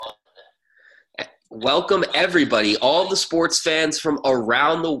Welcome, everybody, all the sports fans from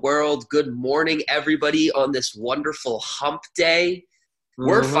around the world. Good morning, everybody, on this wonderful hump day.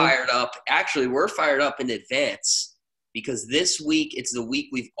 We're fired up. Actually, we're fired up in advance because this week, it's the week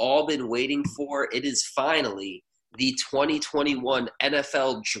we've all been waiting for. It is finally the 2021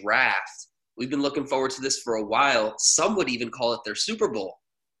 NFL Draft. We've been looking forward to this for a while. Some would even call it their Super Bowl.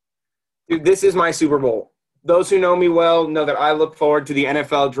 Dude, this is my Super Bowl. Those who know me well know that I look forward to the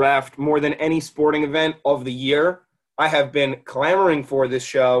NFL Draft more than any sporting event of the year. I have been clamoring for this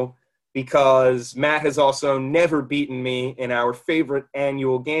show because Matt has also never beaten me in our favorite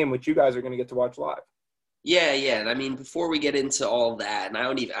annual game, which you guys are going to get to watch live. Yeah. And I mean, before we get into all that, and I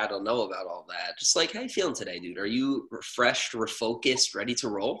don't know about all that, just like, how you feeling today, dude? Are you refreshed, refocused, ready to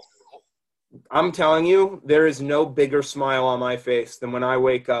roll? I'm telling you, there is no bigger smile on my face than when I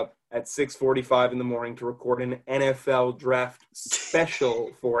wake up at 6:45 in the morning to record an NFL Draft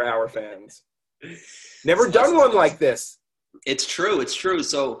special for our fans. Never done one like this. It's true.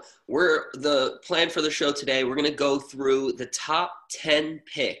 So the plan for the show today, we're going to go through the top 10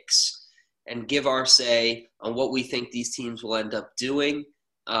 picks and give our say on what we think these teams will end up doing.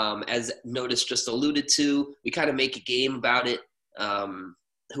 As Notice just alluded to, we kind of make a game about it.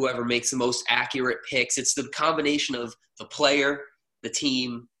 Whoever makes the most accurate picks. It's the combination of the player, the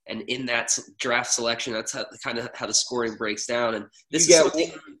team, and in that draft selection, that's how the scoring breaks down. And this is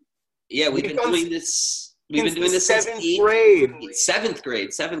something. Yeah, we've been doing this. We've been doing this since seventh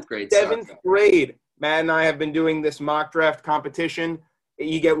grade. Seventh grade. Matt and I have been doing this mock draft competition.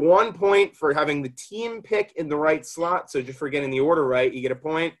 You get 1 point for having the team pick in the right slot. So just for getting the order right, you get a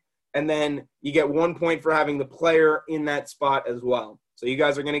point. And then you get 1 point for having the player in that spot as well. So you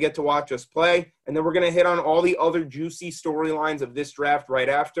guys are going to get to watch us play, and then we're going to hit on all the other juicy storylines of this draft right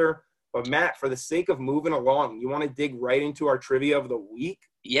after. But, Matt, for the sake of moving along, you want to dig right into our trivia of the week?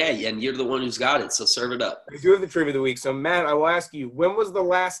 Yeah, and you're the one who's got it, so serve it up. We do have the trivia of the week. So, Matt, I will ask you, when was the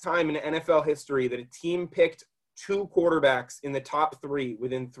last time in NFL history that a team picked two quarterbacks in the top three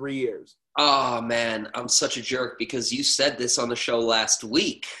within 3 years? Oh, man, I'm such a jerk because you said this on the show last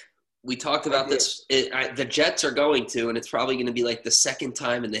week. We talked about this. The Jets are going to, and it's probably going to be like the second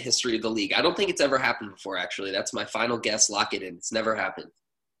time in the history of the league. I don't think it's ever happened before, actually. That's my final guess. Lock it in. It's never happened.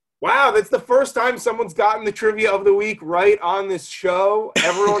 Wow, that's the first time someone's gotten the trivia of the week right on this show.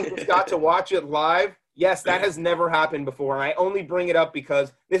 Everyone who's got to watch it live. Yes, that has never happened before. And I only bring it up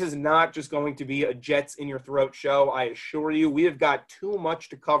because this is not just going to be a Jets in your throat show. I assure you, we have got too much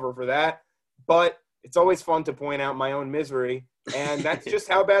to cover for that. But it's always fun to point out my own misery. And that's just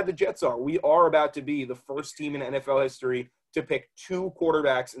how bad the Jets are. We are about to be the first team in NFL history to pick two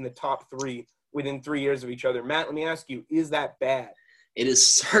quarterbacks in the top three within 3 years of each other. Matt, let me ask you, is that bad? It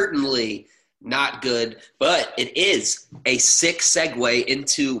is certainly not good, but it is a sick segue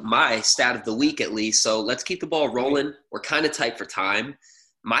into my stat of the week at least. So let's keep the ball rolling. We're kind of tight for time.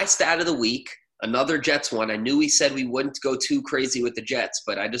 My stat of the week, another Jets one. I knew we said we wouldn't go too crazy with the Jets,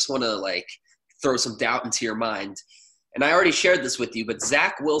 but I just want to throw some doubt into your mind. And I already shared this with you, but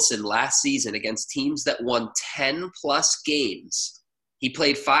Zach Wilson last season against teams that won 10-plus games, he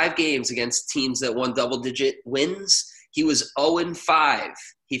played 5 games against teams that won double-digit wins. He was 0-5.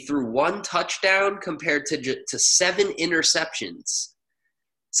 He threw 1 touchdown compared to 7 interceptions.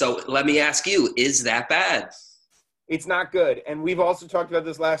 So let me ask you, is that bad? It's not good. And we've also talked about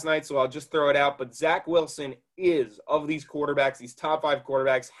this last night, so I'll just throw it out. But Zach Wilson is, of these quarterbacks, these top 5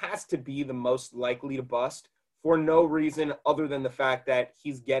 quarterbacks, has to be the most likely to bust for no reason other than the fact that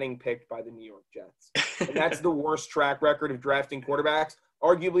he's getting picked by the New York Jets. And that's the worst track record of drafting quarterbacks,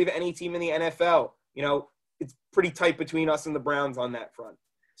 arguably of any team in the NFL. You know, it's pretty tight between us and the Browns on that front.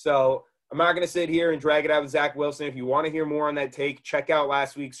 So I'm not going to sit here and drag it out with Zach Wilson. If you want to hear more on that take, check out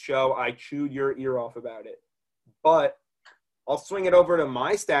last week's show. I chewed your ear off about it. But I'll swing it over to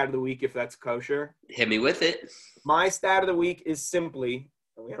my stat of the week if that's kosher. Hit me with it. My stat of the week is simply,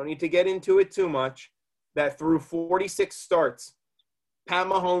 and we don't need to get into it too much, that through 46 starts, Pat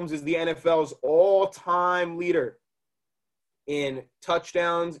Mahomes is the NFL's all-time leader in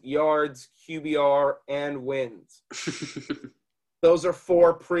touchdowns, yards, QBR, and wins. Those are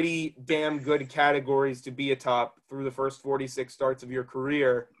 4 pretty damn good categories to be atop through the first 46 starts of your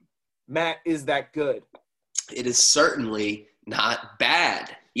career. Matt, is that good? It is certainly not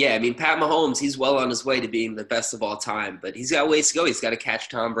bad. Yeah, I mean, Pat Mahomes, he's well on his way to being the best of all time, but he's got ways to go. He's got to catch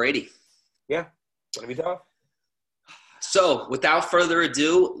Tom Brady. Yeah. Gonna be tough. So, without further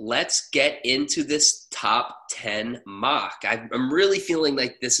ado, let's get into this top 10 mock. I'm really feeling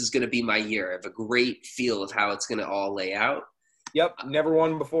like this is going to be my year. I have a great feel of how it's going to all lay out. Yep, never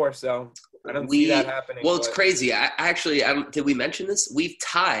won before, so. I don't see that happening. Well, it's crazy. Did we mention this? We've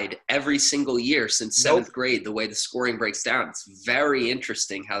tied every single year since seventh grade, the way the scoring breaks down. It's very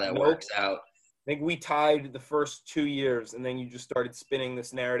interesting how that works out. I think we tied the first 2 years, and then you just started spinning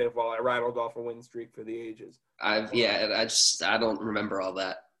this narrative while I rattled off a win streak for the ages. I don't remember all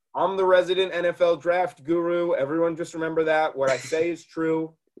that. I'm the resident NFL draft guru. Everyone just remember that. What I say is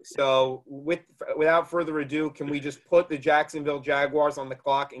true. So without further ado, can we just put the Jacksonville Jaguars on the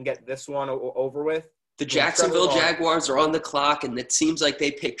clock and get this one over with? The Jacksonville Jaguars are on the clock, and it seems like they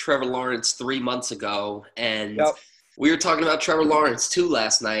picked Trevor Lawrence 3 months ago. And we were talking about Trevor Lawrence too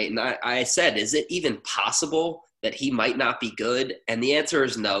last night, and I said, is it even possible that he might not be good? And the answer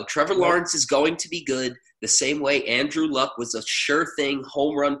is no. Trevor Lawrence is going to be good the same way Andrew Luck was a sure thing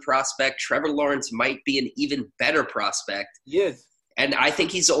home run prospect. Trevor Lawrence might be an even better prospect. Yes. And I think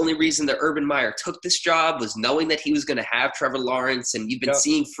he's the only reason that Urban Meyer took this job was knowing that he was going to have Trevor Lawrence. And you've been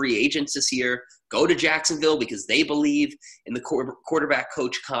seeing free agents this year go to Jacksonville because they believe in the quarterback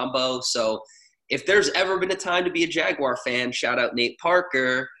coach combo. So if there's ever been a time to be a Jaguar fan, shout out Nate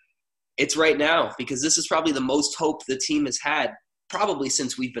Parker, it's right now, because this is probably the most hope the team has had probably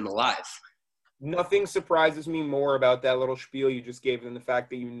since we've been alive. Nothing surprises me more about that little spiel you just gave than the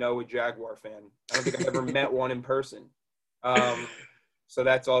fact that you know a Jaguar fan. I don't think I've ever met one in person. So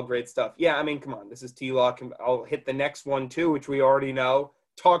that's all great stuff. Yeah, I mean, come on. This is T-Lock. I'll hit the next one, too, which we already know.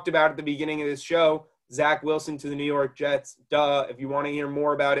 Talked about at the beginning of this show. Zach Wilson to the New York Jets. Duh. If you want to hear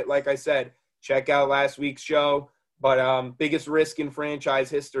more about it, like I said, check out last week's show. But biggest risk in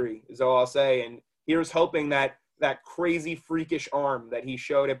franchise history is all I'll say. And here's hoping that crazy freakish arm that he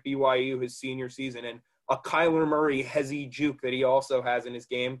showed at BYU his senior season and a Kyler Murray hezzy juke that he also has in his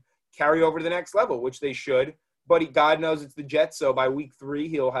game carry over to the next level, which they should. But God knows it's the Jets, so by week 3,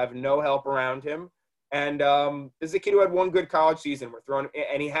 he'll have no help around him. And this is a kid who had one good college season.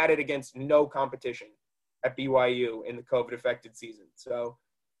 And he had it against no competition at BYU in the COVID-affected season. So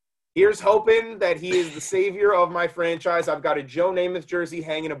here's hoping that he is the savior of my franchise. I've got a Joe Namath jersey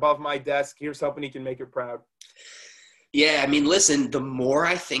hanging above my desk. Here's hoping he can make it proud. Yeah, I mean, listen, the more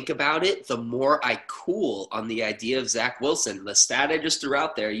I think about it, the more I cool on the idea of Zach Wilson. The stat I just threw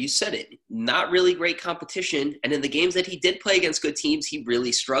out there, you said it, not really great competition. And in the games that he did play against good teams, he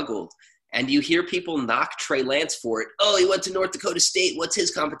really struggled. And you hear people knock Trey Lance for it. Oh, he went to North Dakota State. What's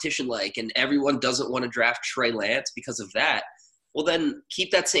his competition like? And everyone doesn't want to draft Trey Lance because of that. Well, then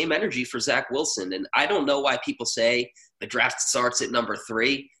keep that same energy for Zach Wilson. And I don't know why people say the draft starts at number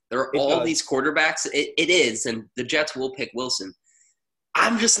 3. There are all these quarterbacks. It is, and the Jets will pick Wilson.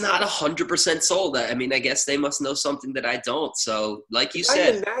 I'm just not 100% sold. I mean, I guess they must know something that I don't. So, like you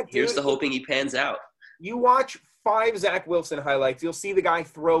said, here's the hoping he pans out. You watch 5 Zach Wilson highlights, you'll see the guy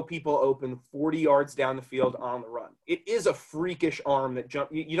throw people open 40 yards down the field on the run. It is a freakish arm that jump.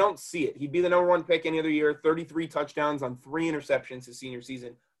 You don't see it. He'd be the number 1 pick any other year, 33 touchdowns on 3 interceptions his senior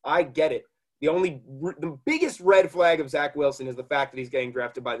season. I get it. The biggest red flag of Zach Wilson is the fact that he's getting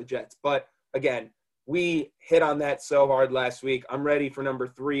drafted by the Jets. But, again, we hit on that so hard last week. I'm ready for number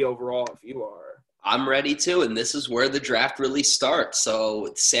 3 overall if you are. I'm ready too, and this is where the draft really starts.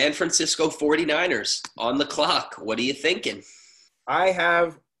 So, San Francisco 49ers on the clock. What are you thinking? I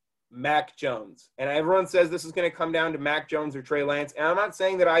have Mac Jones. And everyone says this is going to come down to Mac Jones or Trey Lance. And I'm not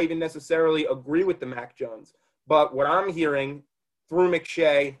saying that I even necessarily agree with the Mac Jones. But what I'm hearing through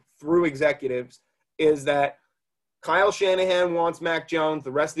McShay, through executives, is that Kyle Shanahan wants Mac Jones.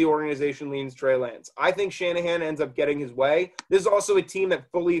 The rest of the organization leans Trey Lance. I think Shanahan ends up getting his way. This is also a team that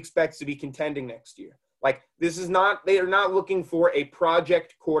fully expects to be contending next year. They are not looking for a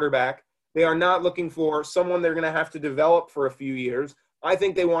project quarterback. They are not looking for someone they're going to have to develop for a few years. I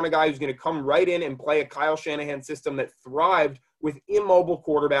think they want a guy who's going to come right in and play a Kyle Shanahan system that thrived with immobile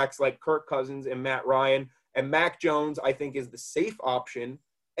quarterbacks like Kirk Cousins and Matt Ryan. And Mac Jones, I think, is the safe option.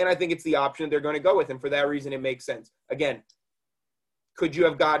 And I think it's the option they're going to go with. And for that reason, it makes sense. Again, could you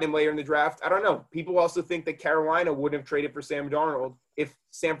have gotten him later in the draft? I don't know. People also think that Carolina wouldn't have traded for Sam Darnold if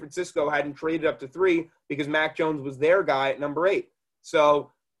San Francisco hadn't traded up to 3 because Mac Jones was their guy at number 8.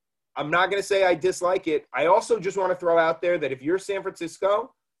 So I'm not going to say I dislike it. I also just want to throw out there that if you're San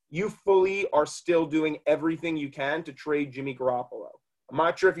Francisco, you fully are still doing everything you can to trade Jimmy Garoppolo. I'm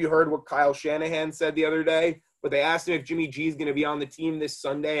not sure if you heard what Kyle Shanahan said the other day, but they asked him if Jimmy G is going to be on the team this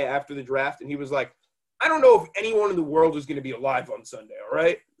Sunday after the draft, and he was like, I don't know if anyone in the world is going to be alive on Sunday, all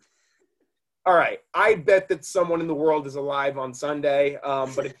right? All right, I bet that someone in the world is alive on Sunday,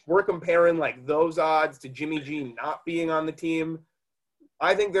 but if we're comparing like those odds to Jimmy G not being on the team,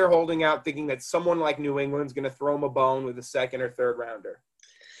 I think they're holding out thinking that someone like New England's going to throw them a bone with a 2nd or 3rd rounder.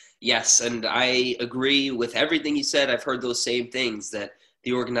 Yes, and I agree with everything you said. I've heard those same things, that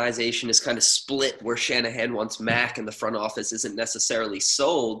the organization is kind of split where Shanahan wants Mac and the front office isn't necessarily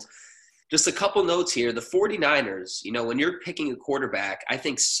sold. Just a couple notes here. The 49ers, when you're picking a quarterback, I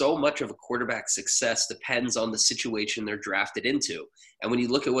think so much of a quarterback's success depends on the situation they're drafted into. And when you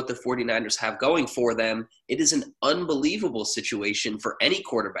look at what the 49ers have going for them, it is an unbelievable situation for any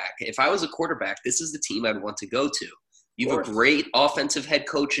quarterback. If I was a quarterback, this is the team I'd want to go to. You have a great offensive head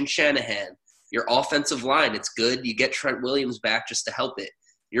coach in Shanahan. Your offensive line, it's good. You get Trent Williams back just to help it.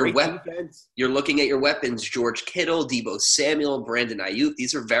 You're looking at your weapons, George Kittle, Deebo Samuel, Brandon Ayuk.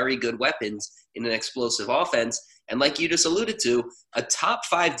 These are very good weapons in an explosive offense. And like you just alluded to, a top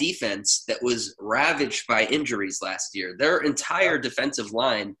 5 defense that was ravaged by injuries last year. Their entire defensive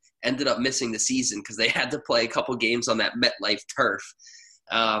line ended up missing the season because they had to play a couple games on that MetLife turf.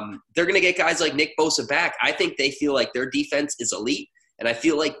 They're going to get guys like Nick Bosa back. I think they feel like their defense is elite. And I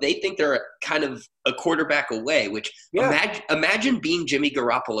feel like they think they're kind of a quarterback away, which imagine being Jimmy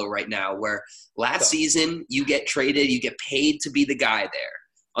Garoppolo right now, where last season you get traded, you get paid to be the guy there.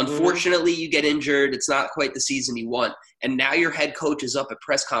 Unfortunately, you get injured. It's not quite the season you want. And now your head coach is up at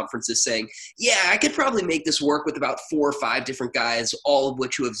press conferences saying, yeah, I could probably make this work with about 4 or 5 different guys, all of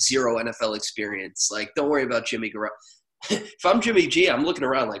which who have 0 NFL experience. Like, don't worry about Jimmy Garoppolo. If I'm Jimmy G, I'm looking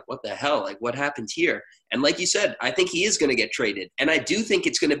around like, what the hell? Like, what happened here? And like you said, I think he is going to get traded. And I do think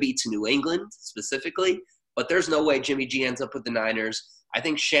it's going to be to New England specifically, but there's no way Jimmy G ends up with the Niners. I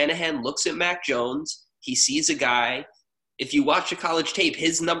think Shanahan looks at Mac Jones. He sees a guy. If you watch the college tape,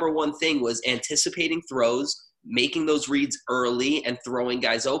 his number one thing was anticipating throws, making those reads early and throwing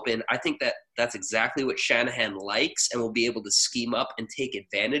guys open. I think that's exactly what Shanahan likes and will be able to scheme up and take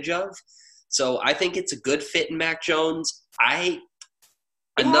advantage of. So I think it's a good fit in Mac Jones.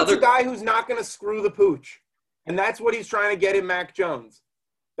 Another guy who's not going to screw the pooch, and that's what he's trying to get in Mac Jones.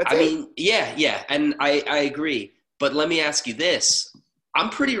 Yeah, and I agree. But let me ask you this: I'm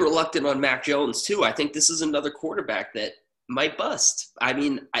pretty reluctant on Mac Jones too. I think this is another quarterback that might bust. I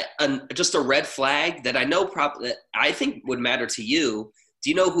mean, just a red flag that I know that I think would matter to you. Do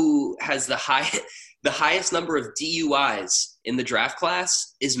you know who has the highest number of DUIs in the draft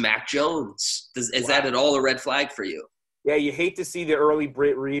class? Is Mac Jones. Is that at all a red flag for you? Yeah, you hate to see the early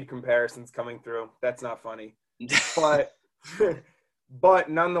Britt Reed comparisons coming through. That's not funny. But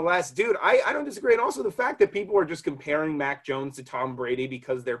nonetheless, dude, I don't disagree. And also the fact that people are just comparing Mac Jones to Tom Brady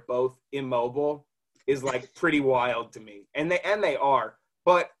because they're both immobile is like pretty wild to me. And they are.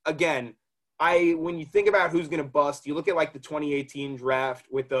 But again, when you think about who's going to bust, you look at like the 2018 draft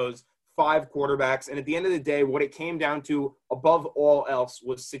with those 5 quarterbacks. And at the end of the day, what it came down to above all else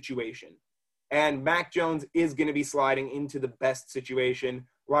was situation. And Mac Jones is going to be sliding into the best situation.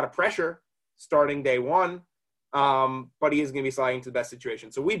 A lot of pressure starting day one, but he is going to be sliding into the best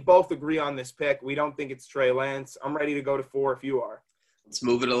situation. So we both agree on this pick. We don't think it's Trey Lance. I'm ready to go to 4 if you are. Let's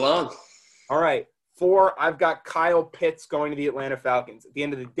move it along. All right. 4, I've got Kyle Pitts going to the Atlanta Falcons. At the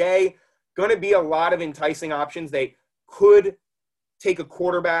end of the day, going to be a lot of enticing options. They could take a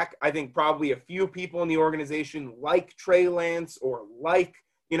quarterback. I think probably a few people in the organization like Trey Lance or like,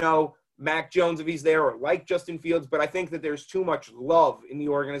 Mac Jones if he's there, or like Justin Fields. But I think that there's too much love in the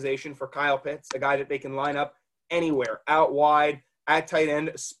organization for Kyle Pitts, a guy that they can line up anywhere, out wide, at tight end,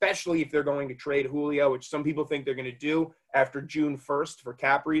 especially if they're going to trade Julio, which some people think they're going to do after June 1st for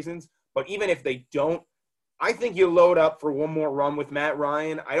cap reasons. But even if they don't, I think you load up for one more run with Matt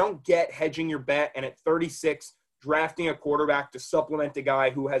Ryan. I don't get hedging your bet, and at 36, drafting a quarterback to supplement a guy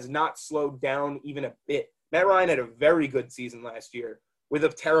who has not slowed down even a bit. Matt Ryan had a very good season last year with a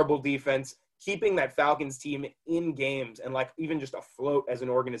terrible defense, keeping that Falcons team in games and like even just afloat as an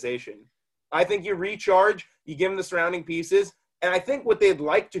organization. I think you recharge, you give them the surrounding pieces, and I think what they'd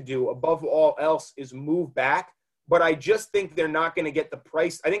like to do above all else is move back, but I just think they're not going to get the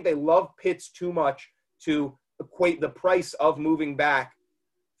price. I think they love Pitts too much to equate the price of moving back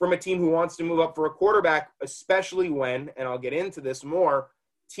from a team who wants to move up for a quarterback, especially when, and I'll get into this more,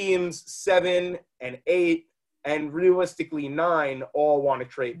 teams 7 and 8 and realistically 9 all want to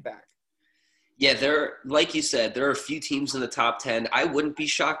trade back. Yeah, like you said, there are a few teams in the top 10. I wouldn't be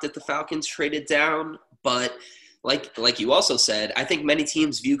shocked if the Falcons traded down, but like you also said, I think many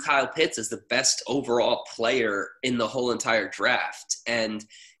teams view Kyle Pitts as the best overall player in the whole entire draft. And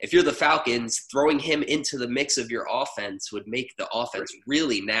if you're the Falcons, throwing him into the mix of your offense would make the offense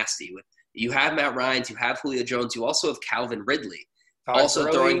really nasty. You have Matt Ryan, you have Julio Jones, you also have Calvin Ridley.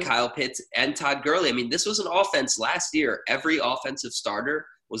 Throwing Kyle Pitts and Todd Gurley. I mean, this was an offense last year. Every offensive starter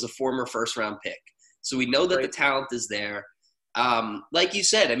was a former first-round pick. So we know that the talent is there. Like you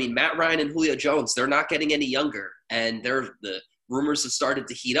said, I mean, Matt Ryan and Julio Jones, they're not getting any younger. And the rumors have started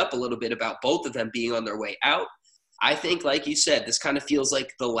to heat up a little bit about both of them being on their way out. I think, like you said, this kind of feels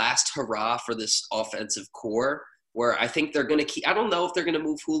like the last hurrah for this offensive core, where I think they're going to keep – I don't know if they're going to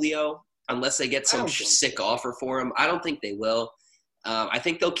move Julio unless they get some sick offer for him. I don't think they will. I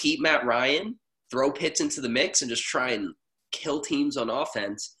think they'll keep Matt Ryan, throw Pitts into the mix, and just try and kill teams on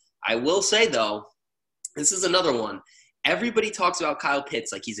offense. I will say, though, this is another one. Everybody talks about Kyle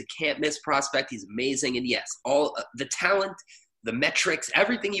Pitts like he's a can't-miss prospect. He's amazing. And, yes, all the talent, the metrics,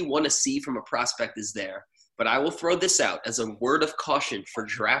 everything you want to see from a prospect is there. But I will throw this out as a word of caution for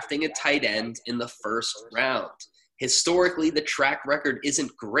drafting a tight end in the first round. Historically, the track record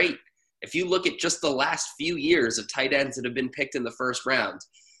isn't great. If you look at just the last few years of tight ends that have been picked in the first round,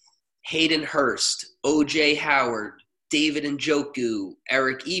 Hayden Hurst, O.J. Howard, David Njoku,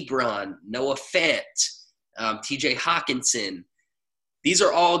 Eric Ebron, Noah Fant, T.J. Hawkinson. These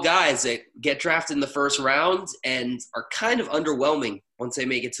are all guys that get drafted in the first round and are kind of underwhelming once they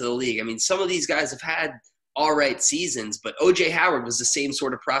make it to the league. I mean, some of these guys have had all right seasons, but O.J. Howard was the same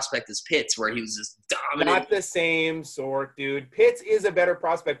sort of prospect as Pitts, where he was just dominant. Not the same sort, dude. Pitts is a better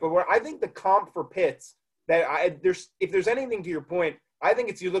prospect, but where I think the comp for Pitts, if there's anything to your point, I think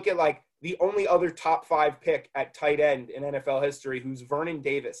it's you look at like the only other top 5 pick at tight end in NFL history, who's Vernon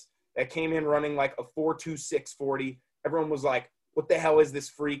Davis, that came in running like a 4.26 40. Everyone was like, what the hell is this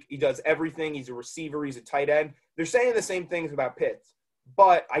freak? He does everything. He's a receiver. He's a tight end. They're saying the same things about Pitts,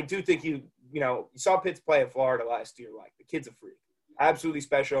 but I do think you saw Pitts play at Florida last year. Like, the kid's a freak. Absolutely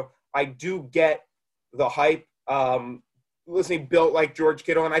special. I do get the hype. Listening built like George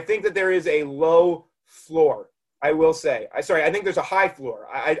Kittle, and I think that there is a low floor, I will say. I think there's a high floor.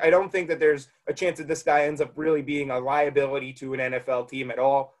 I don't think that there's a chance that this guy ends up really being a liability to an NFL team at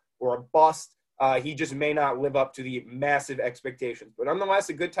all or a bust. He just may not live up to the massive expectations. But nonetheless,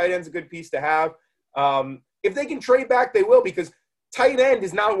 a good tight end's a good piece to have. If they can trade back, they will, because tight end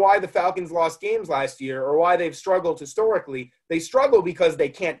is not why the Falcons lost games last year or why they've struggled historically. They struggle because they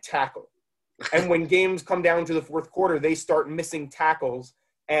can't tackle. And when games come down to the fourth quarter, they start missing tackles,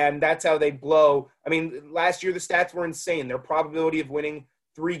 and that's how they blow. I mean, last year the stats were insane. Their probability of winning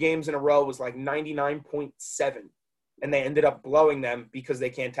 3 games in a row was like 99.7, and they ended up blowing them because they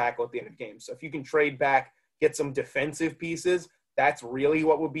can't tackle at the end of games. So if you can trade back, get some defensive pieces, that's really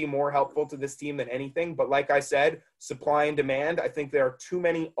what would be more helpful to this team than anything. But like I said, supply and demand, I think there are too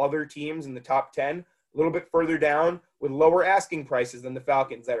many other teams in the top 10, a little bit further down, with lower asking prices than the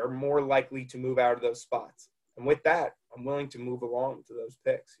Falcons that are more likely to move out of those spots. And with that, I'm willing to move along to those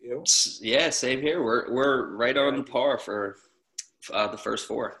picks. You? Yeah, same here. We're right on par for the first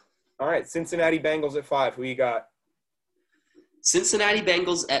 4. All right, Cincinnati Bengals at 5. Who you got? Cincinnati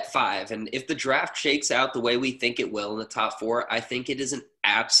Bengals at 5, and if the draft shakes out the way we think it will in the top 4, I think it is an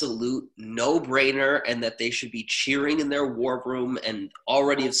absolute no-brainer and that they should be cheering in their war room and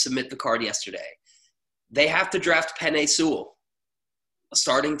already have submit the card yesterday. They have to draft Penei Sewell, a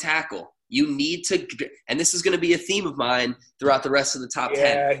starting tackle. You need to – and this is going to be a theme of mine throughout the rest of the top 10.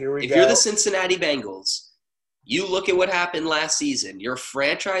 Yeah, here we go. If you're the Cincinnati Bengals – you look at what happened last season. Your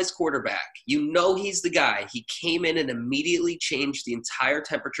franchise quarterback, you know he's the guy. He came in and immediately changed the entire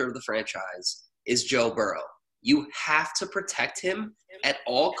temperature of the franchise, is Joe Burrow. You have to protect him at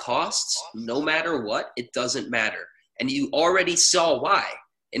all costs, no matter what. It doesn't matter. And you already saw why.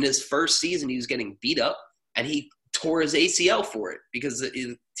 In his first season, he was getting beat up, and he tore his ACL for it because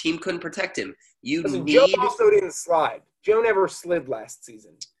the team couldn't protect him. Joe also didn't slide. Joe never slid last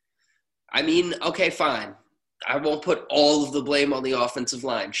season. I mean, okay, fine. I won't put all of the blame on the offensive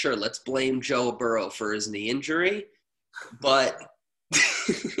line. Sure, let's blame Joe Burrow for his knee injury, but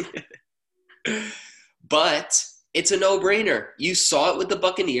it's a no-brainer. You saw it with the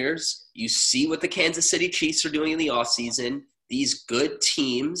Buccaneers. You see what the Kansas City Chiefs are doing in the offseason. These good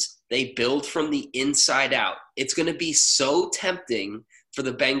teams, they build from the inside out. It's going to be so tempting for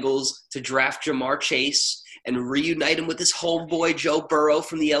the Bengals to draft Jamar Chase and reunite him with his homeboy Joe Burrow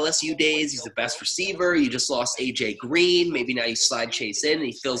from the LSU days. He's the best receiver. You just lost A.J. Green. Maybe now you slide Chase in and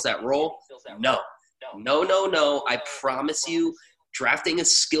he fills that role. No. I promise you, drafting a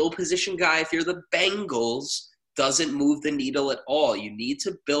skill position guy, if you're the Bengals, doesn't move the needle at all. You need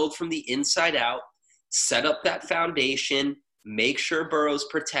to build from the inside out, set up that foundation, make sure Burrow's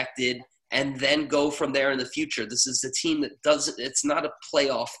protected, and then go from there in the future. This is the team that it's not a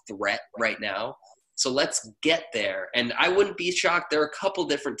playoff threat right now. So let's get there. And I wouldn't be shocked. There are a couple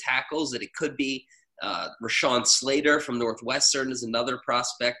different tackles that it could be. Rashawn Slater from Northwestern is another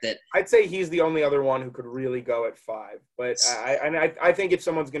prospect that – I'd say he's the only other one who could really go at 5. But I think if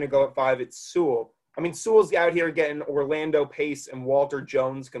someone's going to go at 5, it's Sewell. I mean, Sewell's out here getting Orlando Pace and Walter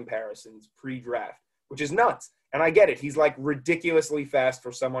Jones comparisons pre-draft, which is nuts. And I get it. He's like ridiculously fast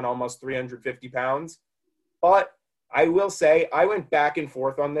for someone almost 350 pounds. But I will say I went back and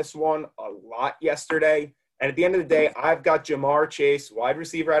forth on this one a lot yesterday. And at the end of the day, I've got Ja'Marr Chase, wide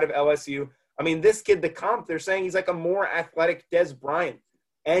receiver out of LSU. I mean, this kid, the comp, they're saying he's like a more athletic Dez Bryant.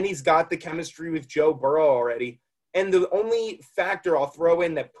 And he's got the chemistry with Joe Burrow already. And the only factor I'll throw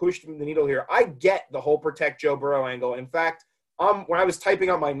in that pushed the needle here, I get the whole protect Joe Burrow angle. In fact, when I was typing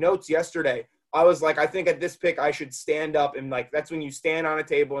out my notes yesterday, I was like, I think at this pick I should stand up and like that's when you stand on a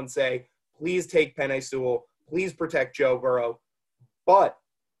table and say, please take Penei Sewell, please protect Joe Burrow. But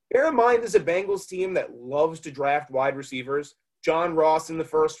bear in mind, this is a Bengals team that loves to draft wide receivers. John Ross in the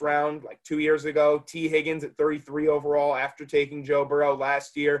first round, like 2 years ago. T. Higgins at 33 overall after taking Joe Burrow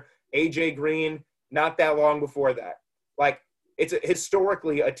last year. A.J. Green, not that long before that. Like, it's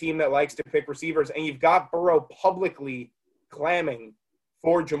historically a team that likes to pick receivers, and you've got Burrow publicly clamming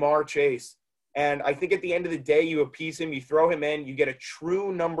for Ja'Marr Chase. And I think at the end of the day, you appease him, you throw him in, you get a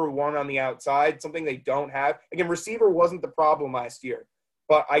true number one on the outside, something they don't have. Again, receiver wasn't the problem last year.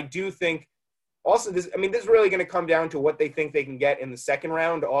 But I do think also this is really going to come down to what they think they can get in the second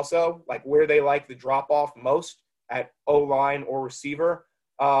round also, like where they like the drop-off most at O-line or receiver.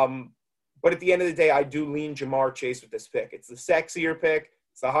 But at the end of the day, I do lean Ja'Marr Chase with this pick. It's the sexier pick.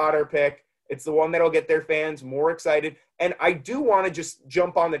 It's the hotter pick. It's the one that'll get their fans more excited. And I do want to just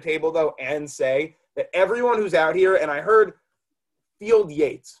jump on the table, though, and say that everyone who's out here, and I heard Field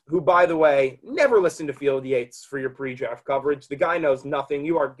Yates, who, by the way, never listened to Field Yates for your pre-draft coverage. The guy knows nothing.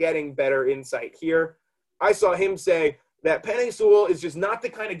 You are getting better insight here. I saw him say that Penei Sewell is just not the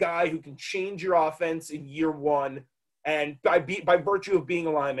kind of guy who can change your offense in year one and by virtue of being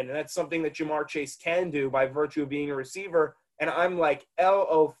a lineman. And that's something that Ja'Marr Chase can do by virtue of being a receiver. And I'm like,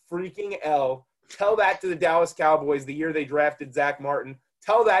 L-O freaking L. Tell that to the Dallas Cowboys the year they drafted Zach Martin.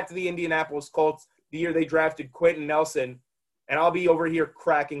 Tell that to the Indianapolis Colts the year they drafted Quentin Nelson. And I'll be over here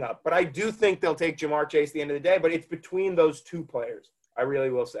cracking up. But I do think they'll take Ja'Marr Chase at the end of the day. But it's between those two players, I really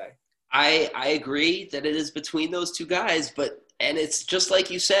will say. I agree that it is between those two guys. And it's just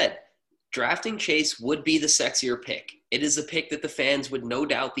like you said, drafting Chase would be the sexier pick. It is a pick that the fans would no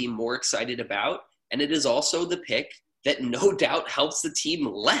doubt be more excited about. And it is also the pick that no doubt helps the team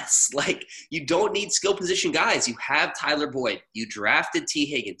less. Like, you don't need skill position guys. You have Tyler Boyd. You drafted T.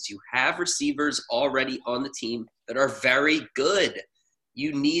 Higgins. You have receivers already on the team that are very good.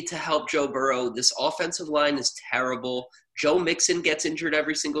 You need to help Joe Burrow. This offensive line is terrible. Joe Mixon gets injured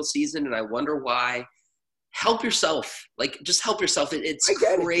every single season, and I wonder why. Help yourself. Like, just help yourself. It's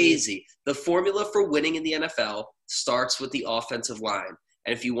crazy. The formula for winning in the NFL starts with the offensive line.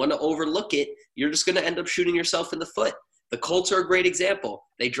 And if you want to overlook it, you're just going to end up shooting yourself in the foot. The Colts are a great example.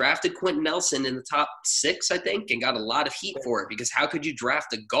 They drafted Quentin Nelson in the top 6, I think, and got a lot of heat for it because how could you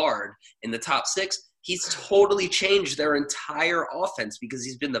draft a guard in the top 6? He's totally changed their entire offense because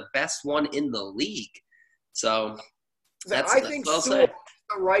he's been the best one in the league. So I think Sewell's the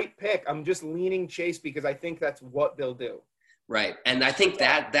right pick. I'm just leaning Chase because I think that's what they'll do. Right. And I think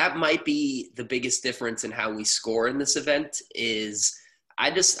that might be the biggest difference in how we score in this event is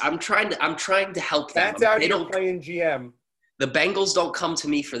I'm trying to help them. That's out here playing GM. The Bengals don't come to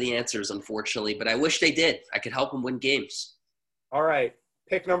me for the answers, unfortunately, but I wish they did. I could help them win games. All right.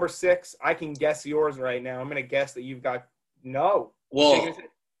 Pick number 6. I can guess yours right now. I'm going to guess that you've got no. Well,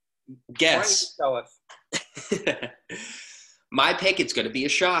 guess. Tell us. My pick, it's going to be a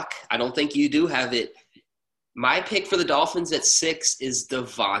shock. I don't think you do have it. My pick for the Dolphins at 6 is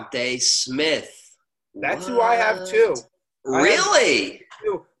Devontae Smith. That's who I have too. Really?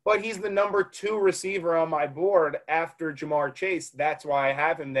 But he's the number 2 receiver on my board after Ja'Marr Chase. That's why I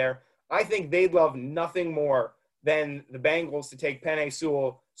have him there. I think they'd love nothing more than the Bengals to take Penei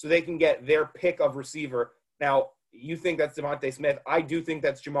Sewell so they can get their pick of receiver. Now, you think that's Devontae Smith. I do think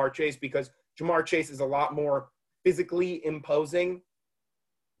that's Ja'Marr Chase because Ja'Marr Chase is a lot more physically imposing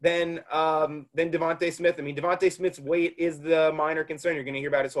than Devontae Smith. I mean, Devontae Smith's weight is the minor concern. You're going to hear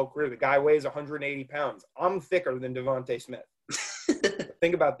about his whole career. The guy weighs 180 pounds. I'm thicker than Devontae Smith.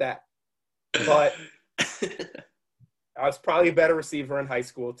 Think about that. But I was probably a better receiver in high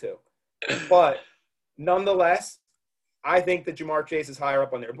school too. But nonetheless, I think that Ja'Marr Chase is higher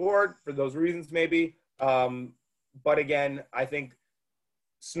up on their board for those reasons maybe. But again, I think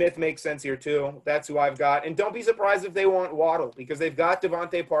Smith makes sense here too. That's who I've got. And don't be surprised if they want Waddle because they've got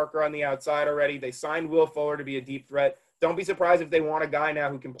Devontae Parker on the outside already. They signed Will Fuller to be a deep threat. Don't be surprised if they want a guy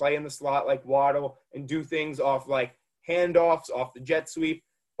now who can play in the slot like Waddle and do things off like handoffs, off the jet sweep.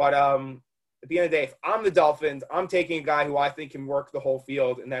 But at the end of the day, if I'm the Dolphins, I'm taking a guy who I think can work the whole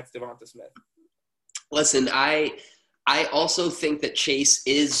field, and that's Devonta Smith. Listen, I also think that Chase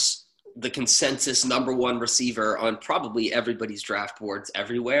is the consensus number 1 receiver on probably everybody's draft boards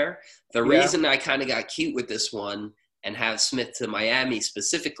everywhere. The reason I kind of got cute with this one and have Smith to Miami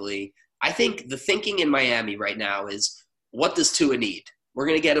specifically, I think the thinking in Miami right now is, what does Tua need? We're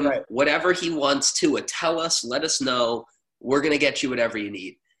going to get him whatever he wants. Tua, tell us, let us know. We're going to get you whatever you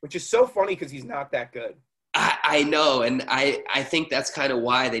need. Which is so funny because he's not that good. I know, and I think that's kind of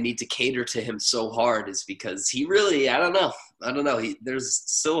why they need to cater to him so hard, is because he really, I don't know. There's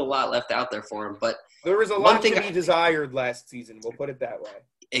still a lot left out there for him. But there was a lot to be desired last season. We'll put it that way.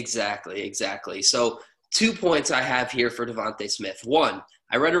 Exactly. So 2 points I have here for DeVonta Smith. One,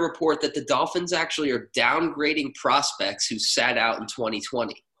 I read a report that the Dolphins actually are downgrading prospects who sat out in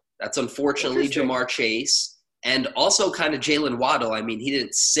 2020. That's unfortunately Jamar Chase and also kind of Jalen Waddle. I mean, he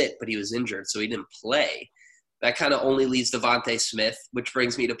didn't sit, but he was injured, so he didn't play. That kind of only leaves DeVonta Smith, which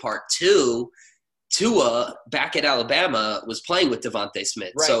brings me to part two. Tua, back at Alabama, was playing with DeVonta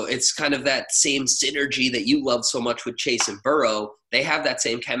Smith. Right. So it's kind of that same synergy that you love so much with Chase and Burrow. They have that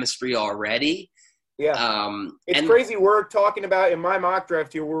same chemistry already. Yeah. It's crazy. We're talking about, in my mock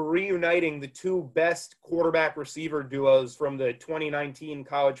draft here, we're reuniting the two best quarterback receiver duos from the 2019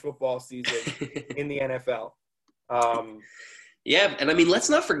 college football season in the NFL. Yeah, and I mean, let's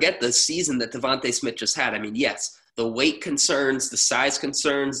not forget the season that DeVonta Smith just had. I mean, yes, the weight concerns, the size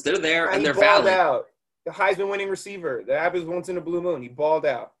concerns, they're there and they're valid. Out. The Heisman winning receiver. That happens once in a blue moon. He balled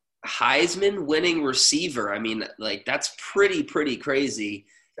out. Heisman winning receiver. I mean, like, that's pretty crazy.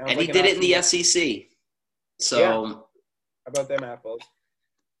 Sounds and like he did it in the SEC. So, how about them apples?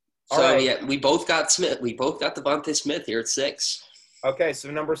 Yeah, we both got Smith. We both got DeVonta Smith here at 6. Okay,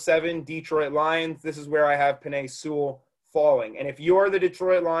 so number 7, Detroit Lions. This is where I have Penei Sewell falling. And if you're the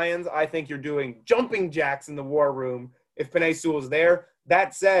Detroit Lions, I think you're doing jumping jacks in the war room if Penei Sewell's there.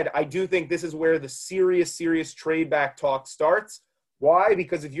 That said, I do think this is where the serious trade back talk starts. Why?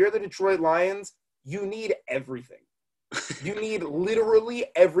 Because if you're the Detroit Lions, you need everything. You need literally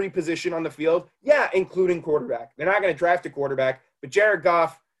every position on the field. Yeah, including quarterback. They're not going to draft a quarterback, but Jared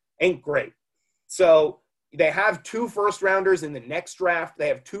Goff ain't great. So they have 2 first-rounders in the next draft. They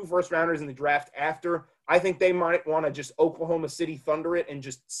have 2 first-rounders in the draft after. I think they might want to just Oklahoma City Thunder it and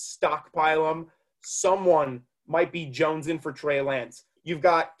just stockpile them. Someone might be jonesing for Trey Lance. You've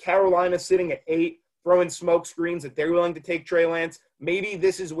got Carolina sitting at 8, throwing smoke screens that they're willing to take Trey Lance. Maybe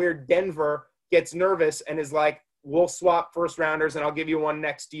this is where Denver gets nervous and is like, we'll swap first-rounders and I'll give you one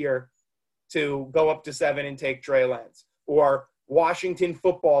next year to go up to 7 and take Trey Lance. Or Washington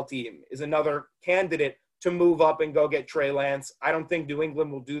football team is another candidate to move up and go get Trey Lance. I don't think New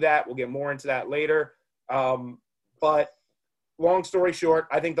England will do that. We'll get more into that later. But long story short,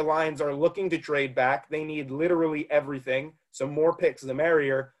 I think the Lions are looking to trade back. They need literally everything. So more picks, the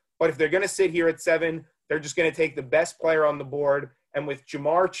merrier. But if they're going to sit here at 7, they're just going to take the best player on the board. And with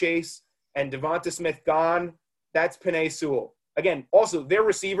Jamar Chase and DeVonta Smith gone, that's Penei Sewell. Again, also, their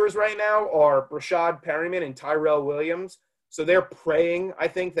receivers right now are Rashad Perryman and Tyrell Williams. So they're praying, I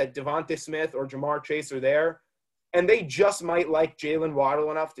think, that DeVonta Smith or Jamar Chase are there. And they just might like Jalen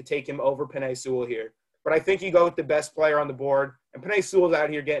Waddle enough to take him over Penei Sewell here. But I think you go with the best player on the board. And Penei Sewell's out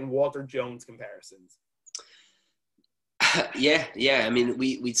here getting Walter Jones comparisons. Yeah. I mean,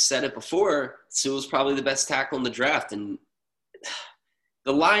 we said it before. Sewell's probably the best tackle in the draft. And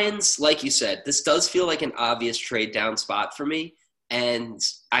the Lions, like you said, this does feel like an obvious trade down spot for me. And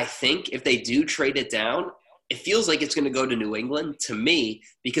I think if they do trade it down, it feels like it's going to go to New England to me,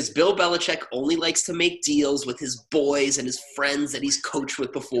 because Bill Belichick only likes to make deals with his boys and his friends that he's coached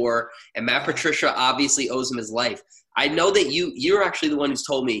with before. And Matt Patricia obviously owes him his life. I know that you're actually the one who's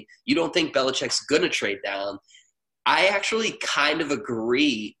told me you don't think Belichick's going to trade down. I actually kind of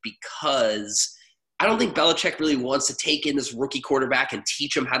agree, because I don't think Belichick really wants to take in this rookie quarterback and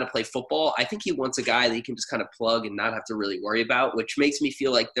teach him how to play football. I think he wants a guy that he can just kind of plug and not have to really worry about, which makes me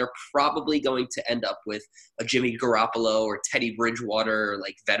feel like they're probably going to end up with a Jimmy Garoppolo or Teddy Bridgewater,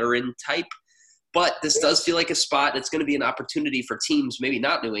 like veteran type. But this does feel like a spot that's going to be an opportunity for teams, maybe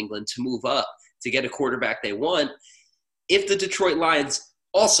not New England, to move up to get a quarterback they want. If the Detroit Lions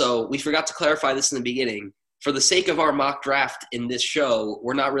 – also, we forgot to clarify this in the beginning – for the sake of our mock draft in this show,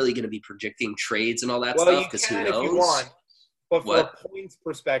 we're not really going to be predicting trades and all that stuff, because who knows? If you want, but from a points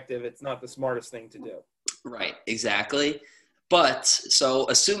perspective, it's not the smartest thing to do. Right, exactly. But so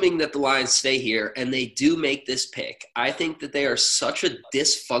assuming that the Lions stay here and they do make this pick, I think that they are such a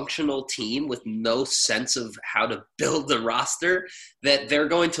dysfunctional team with no sense of how to build the roster that they're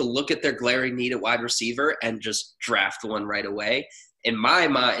going to look at their glaring need at wide receiver and just draft one right away. In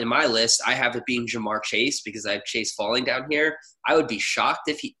my list, I have it being Jamar Chase, because I have Chase falling down here. I would be shocked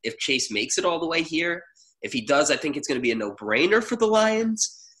if Chase makes it all the way here. If he does, I think it's going to be a no-brainer for the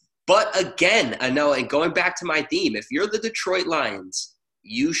Lions. But again, I know, and going back to my theme, if you're the Detroit Lions,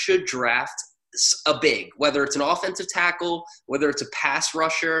 you should draft a big, whether it's an offensive tackle, whether it's a pass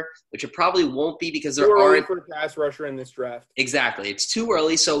rusher, which it probably won't be because there aren't for a pass rusher in this draft. Exactly. It's too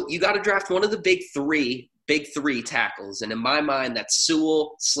early. So you got to draft one of the big three tackles. And in my mind, that's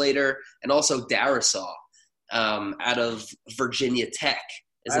Sewell, Slater, and also Darisaw out of Virginia Tech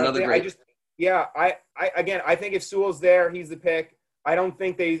is another great. I think if Sewell's there, he's the pick. I don't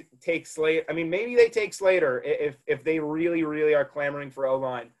think they take Slater. I mean, maybe they take Slater if they really, really are clamoring for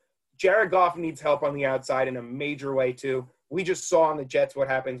O-line. Jared Goff needs help on the outside in a major way, too. We just saw on the Jets what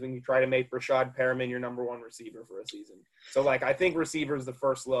happens when you try to make Rashad Perriman your number one receiver for a season. So, I think receiver is the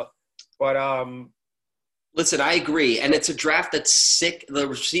first look. But listen, I agree. And it's a draft that's sick. The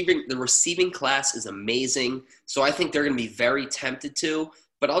receiving class is amazing. So I think they're going to be very tempted to.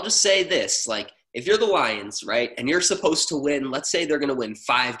 But I'll just say this, if you're the Lions, right, and you're supposed to win, let's say they're going to win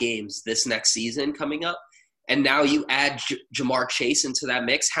 5 games this next season coming up, and now you add Jamar Chase into that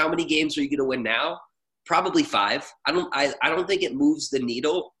mix, how many games are you going to win now? Probably 5. I don't think it moves the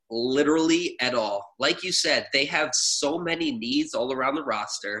needle literally at all. Like you said, they have so many needs all around the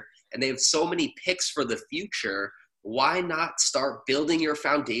roster, and they have so many picks for the future. Why not start building your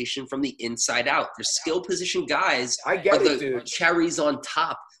foundation from the inside out? The skill position guys are the dude. Cherries on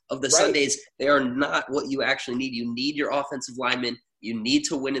top of the Sundays. They are not what you actually need. You need your offensive linemen. You need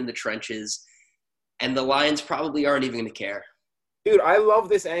to win in the trenches. And the Lions probably aren't even going to care. Dude, I love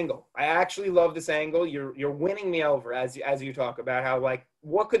this angle. I actually love this angle. You're winning me over as you talk about how,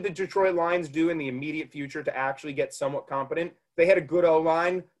 what could the Detroit Lions do in the immediate future to actually get somewhat competent? They had a good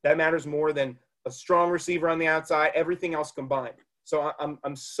O-line. That matters more than a strong receiver on the outside, everything else combined. So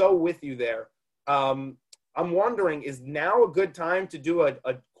I'm so with you there. I'm wondering, is now a good time to do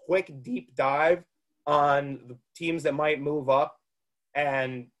a quick deep dive on the teams that might move up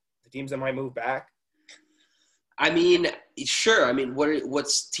and the teams that might move back? I mean, sure. I mean,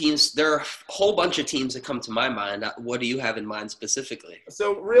 what's teams? There are a whole bunch of teams that come to my mind. What do you have in mind specifically?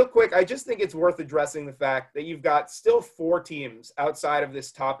 So real quick, I just think it's worth addressing the fact that you've got still 4 teams outside of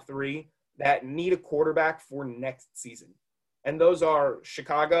this top 3 that need a quarterback for next season. And those are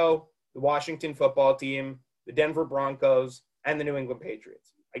Chicago, the Washington football team, the Denver Broncos, and the New England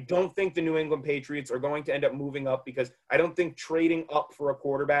Patriots. I don't think the New England Patriots are going to end up moving up because I don't think trading up for a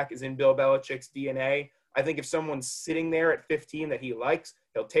quarterback is in Bill Belichick's DNA. I think if someone's sitting there at 15 that he likes,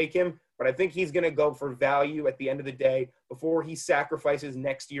 he'll take him. But I think he's going to go for value at the end of the day before he sacrifices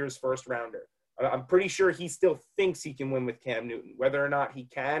next year's first rounder. I'm pretty sure he still thinks he can win with Cam Newton. Whether or not he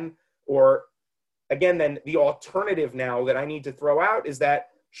can, or again, then the alternative now that I need to throw out is that,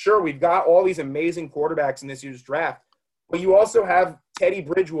 sure, we've got all these amazing quarterbacks in this year's draft, but you also have Teddy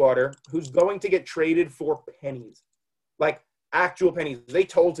Bridgewater, who's going to get traded for pennies, actual pennies. They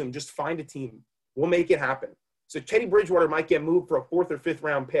told him, just find a team. We'll make it happen. So Teddy Bridgewater might get moved for a 4th or 5th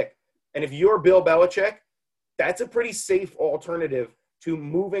round pick. And if you're Bill Belichick, that's a pretty safe alternative to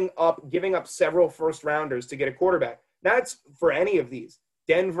moving up, giving up several first rounders to get a quarterback. That's for any of these.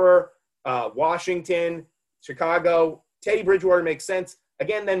 Denver, Washington, Chicago, Teddy Bridgewater makes sense.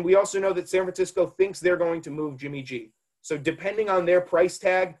 Again, then we also know that San Francisco thinks they're going to move Jimmy G. So depending on their price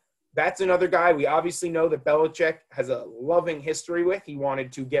tag, that's another guy we obviously know that Belichick has a loving history with. He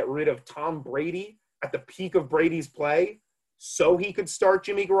wanted to get rid of Tom Brady at the peak of Brady's play so he could start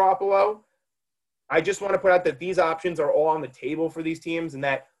Jimmy Garoppolo. I just want to put out that these options are all on the table for these teams, and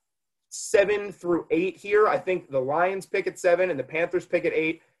that 7 through 8 here, I think the Lions pick at 7 and the Panthers pick at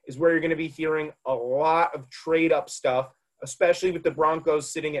 8 is where you're going to be hearing a lot of trade-up stuff, especially with the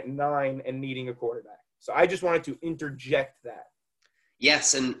Broncos sitting at 9 and needing a quarterback. So I just wanted to interject that.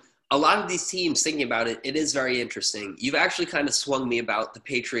 Yes, and a lot of these teams, thinking about it, it is very interesting. You've actually kind of swung me about the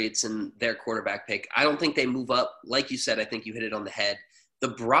Patriots and their quarterback pick. I don't think they move up. Like you said, I think you hit it on the head. The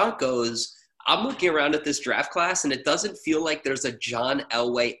Broncos, I'm looking around at this draft class, and it doesn't feel like there's a John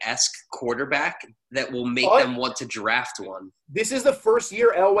Elway-esque quarterback that will make them want to draft one. This is the first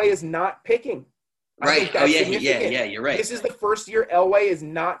year Elway is not picking. Right. Oh, yeah, you're right. This is the first year Elway is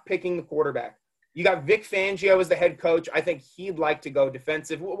not picking the quarterback. You got Vic Fangio as the head coach. I think he'd like to go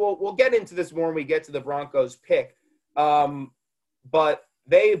defensive. We'll get into this more when we get to the Broncos pick. But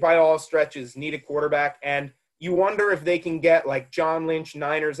they, by all stretches, need a quarterback. And you wonder if they can get, John Lynch,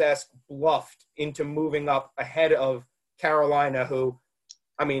 Niners-esque bluffed into moving up ahead of Carolina, who,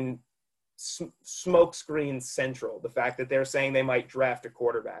 smokescreen central. The fact that they're saying they might draft a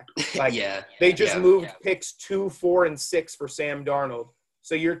quarterback. They just moved picks 2, 4, and 6 for Sam Darnold.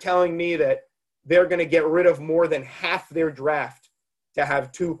 So you're telling me that they're going to get rid of more than half their draft to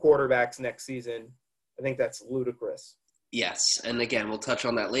have 2 quarterbacks next season. I think that's ludicrous. Yes, and again, we'll touch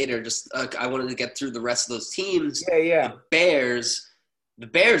on that later. Just I wanted to get through the rest of those teams. Yeah. The Bears, The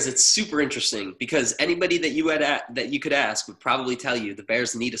Bears, it's super interesting because anybody that you could ask would probably tell you the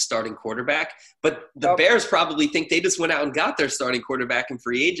Bears need a starting quarterback. But the Bears probably think they just went out and got their starting quarterback in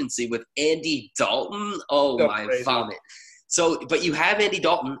free agency with Andy Dalton. Oh, So my crazy. vomit. So, but you have Andy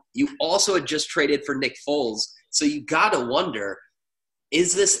Dalton. You also had just traded for Nick Foles. So you got to wonder,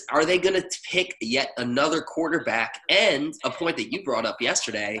 are they going to pick yet another quarterback? And a point that you brought up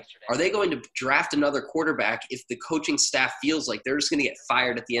yesterday, are they going to draft another quarterback if the coaching staff feels like they're just going to get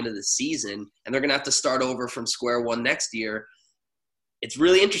fired at the end of the season and they're going to have to start over from square one next year? It's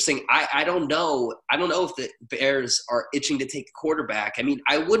really interesting. I don't know. I don't know if the Bears are itching to take a quarterback. I mean,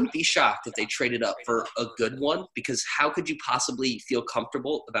 I wouldn't be shocked if they traded up for a good one, because how could you possibly feel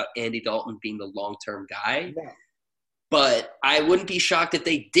comfortable about Andy Dalton being the long-term guy? Yeah. But I wouldn't be shocked if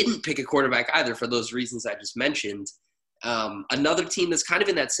they didn't pick a quarterback either for those reasons I just mentioned. Another team that's kind of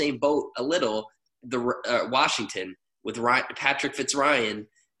in that same boat a little, the Washington with Patrick Fitzryan.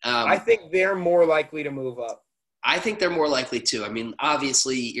 I think they're more likely to move up. I think they're more likely to. I mean,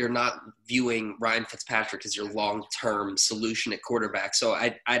 obviously, you're not viewing Ryan Fitzpatrick as your long-term solution at quarterback. So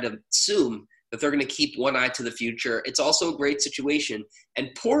I'd assume that they're going to keep one eye to the future. It's also a great situation. And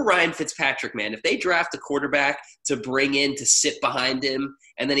poor Ryan Fitzpatrick, man, if they draft a quarterback to bring in to sit behind him,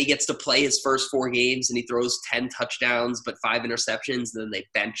 and then he gets to play his first 4 games and he throws 10 touchdowns but 5 interceptions, and then they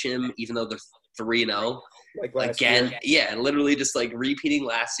bench him even though they're 3-0. Like again, yeah, literally just like repeating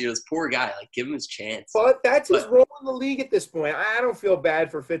last year. This poor guy, like, give him his chance. But that's his role in the league at this point. I don't feel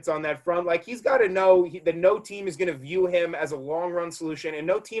bad for Fitz on that front. Like, he's got to know that no team is going to view him as a long-run solution, and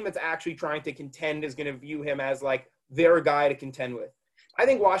no team that's actually trying to contend is going to view him as, like, their guy to contend with. I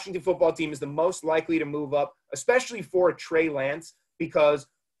think Washington football team is the most likely to move up, especially for Trey Lance, because,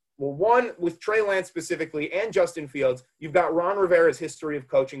 well, one, with Trey Lance specifically and Justin Fields, you've got Ron Rivera's history of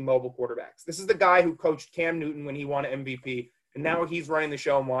coaching mobile quarterbacks. This is the guy who coached Cam Newton when he won MVP, and now he's running the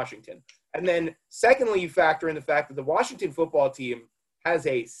show in Washington. And then secondly, you factor in the fact that the Washington football team has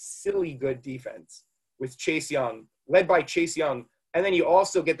a silly good defense with Chase Young, led by Chase Young. And then you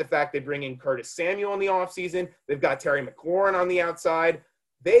also get the fact they bring in Curtis Samuel in the offseason. They've got Terry McLaurin on the outside.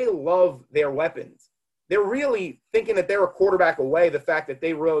 They love their weapons. They're really thinking that they're a quarterback away, the fact that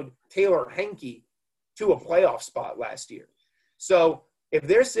they rode Taylor Henke to a playoff spot last year. So if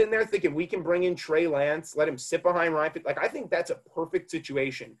they're sitting there thinking we can bring in Trey Lance, let him sit behind Ryan Fitzpatrick, like, I think that's a perfect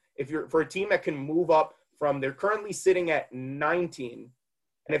situation. If you're for a team that can move up from, they're currently sitting at 19,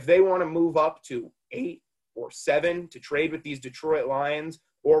 and if they want to move up to 8 or 7 to trade with these Detroit Lions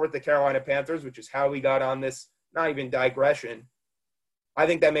or with the Carolina Panthers, which is how we got on this, not even digression, I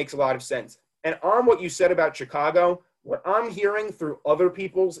think that makes a lot of sense. And on what you said about Chicago, what I'm hearing through other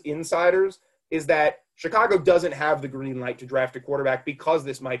people's insiders is that Chicago doesn't have the green light to draft a quarterback because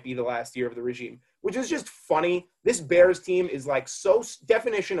this might be the last year of the regime, which is just funny. This Bears team is like so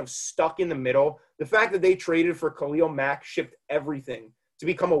definition of stuck in the middle. The fact that they traded for Khalil Mack, shipped everything to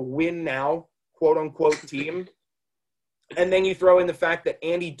become a win now, quote unquote, team. And then you throw in the fact that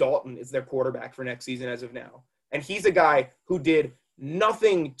Andy Dalton is their quarterback for next season as of now. And he's a guy who did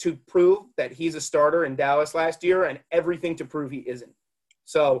nothing to prove that he's a starter in Dallas last year and everything to prove he isn't.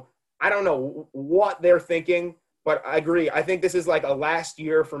 So I don't know what they're thinking, but I agree. I think this is like a last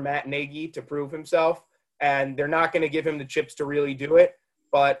year for Matt Nagy to prove himself, and they're not going to give him the chips to really do it.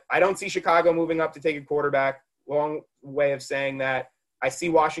 But I don't see Chicago moving up to take a quarterback. Long way of saying that. I see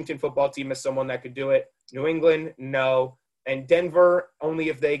Washington football team as someone that could do it. New England, no. And Denver, only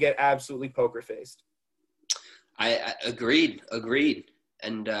if they get absolutely poker-faced. I agreed.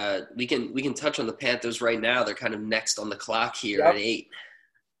 And we can touch on the Panthers right now. They're kind of next on the clock here at 8.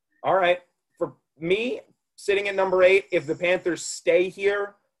 All right. For me, sitting at number 8, if the Panthers stay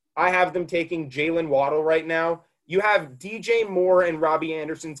here, I have them taking Jalen Waddle right now. You have DJ Moore and Robbie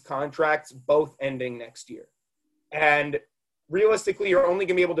Anderson's contracts both ending next year. And realistically, you're only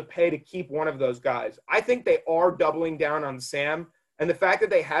going to be able to pay to keep one of those guys. I think they are doubling down on Sam. And the fact that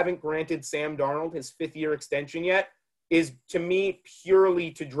they haven't granted Sam Darnold his 5th-year extension yet is, to me,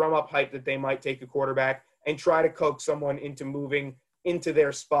 purely to drum up hype that they might take a quarterback and try to coax someone into moving into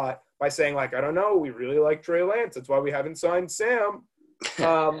their spot by saying, like, I don't know, we really like Trey Lance. That's why we haven't signed Sam.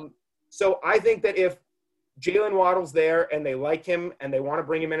 So I think that if Jalen Waddle's there and they like him and they want to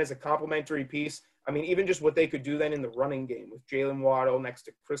bring him in as a complimentary piece, I mean, even just what they could do then in the running game with Jalen Waddle next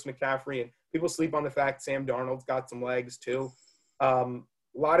to Chris McCaffrey, and people sleep on the fact Sam Darnold's got some legs too. A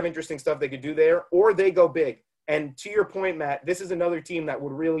lot of interesting stuff they could do there, or they go big. And to your point, Matt, this is another team that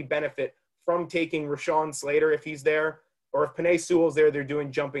would really benefit from taking Rashawn Slater if he's there, or if Penei Sewell's there, they're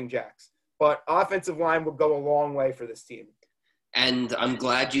doing jumping jacks. But offensive line would go a long way for this team. And I'm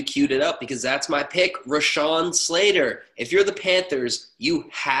glad you queued it up because that's my pick, Rashawn Slater. If you're the Panthers, you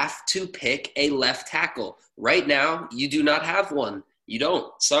have to pick a left tackle. Right now, you do not have one. You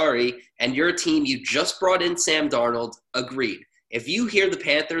don't. Sorry. And your team, you just brought in Sam Darnold. Agreed. If you hear the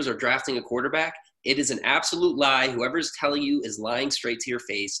Panthers are drafting a quarterback, it is an absolute lie. Whoever's telling you is lying straight to your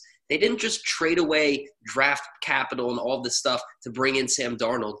face. They didn't just trade away draft capital and all this stuff to bring in Sam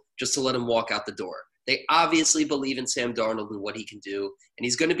Darnold just to let him walk out the door. They obviously believe in Sam Darnold and what he can do, and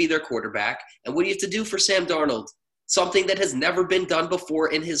he's going to be their quarterback. And what do you have to do for Sam Darnold? Something that has never been done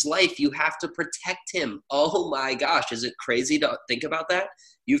before in his life. You have to protect him. Oh, my gosh. Is it crazy to think about that?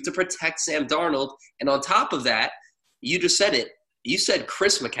 You have to protect Sam Darnold. And on top of that, you just said it. You said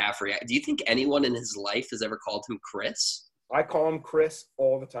Chris McCaffrey. Do you think anyone in his life has ever called him Chris? I call him Chris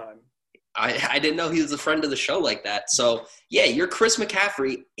all the time. I didn't know he was a friend of the show like that. So, yeah, you're Chris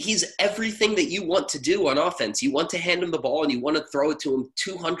McCaffrey. He's everything that you want to do on offense. You want to hand him the ball and you want to throw it to him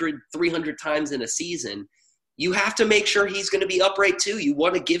 200, 300 times in a season. You have to make sure he's going to be upright too. You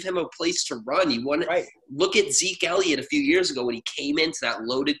want to give him a place to run. You want to look at Zeke Elliott a few years ago when he came into that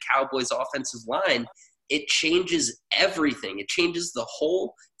loaded Cowboys offensive line. It changes everything. It changes the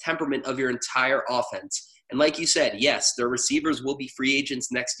whole temperament of your entire offense. And like you said, yes, their receivers will be free agents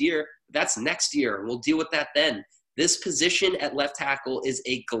next year. That's next year, and we'll deal with that then. This position at left tackle is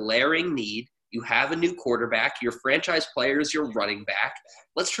a glaring need. You have a new quarterback. Your franchise player is your running back.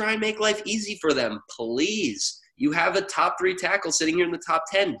 Let's try and make life easy for them, please. You have a top 3 tackle sitting here in the top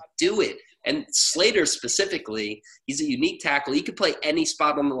 10. Do it. And Slater specifically, he's a unique tackle. He can play any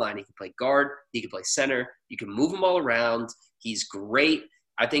spot on the line. He can play guard. He can play center. You can move him all around. He's great.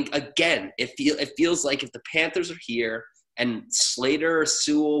 I think, again, it feels like if the Panthers are here and Slater or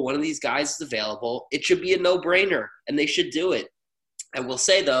Sewell, one of these guys is available, it should be a no-brainer, and they should do it. I will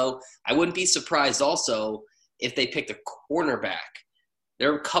say, though, I wouldn't be surprised also if they picked a cornerback.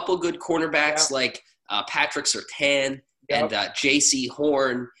 There are a couple good cornerbacks like Patrick Surtain and J.C.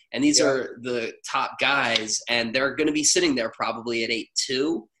 Horn, and these are the top guys, and they're going to be sitting there probably at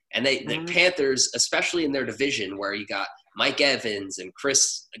 8-2. And the Panthers, especially in their division where you got Mike Evans and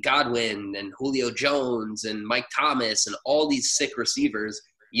Chris Godwin and Julio Jones and Mike Thomas and all these sick receivers,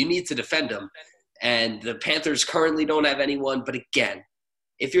 you need to defend them. And the Panthers currently don't have anyone. But again,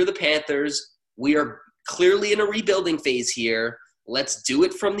 if you're the Panthers, we are clearly in a rebuilding phase here. Let's do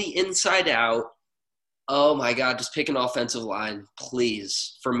it from the inside out. Oh, my God, just pick an offensive line,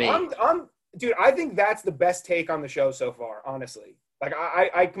 please, for me. Dude, I think that's the best take on the show so far, honestly. Like,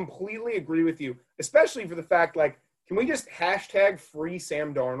 I completely agree with you, especially for the fact, like, can we just hashtag free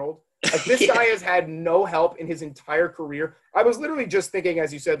Sam Darnold? Like, this guy has had no help in his entire career. I was literally just thinking,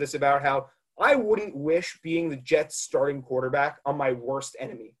 as you said this, about how I wouldn't wish being the Jets starting quarterback on my worst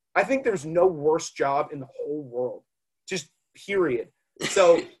enemy. I think there's no worse job in the whole world. Just period.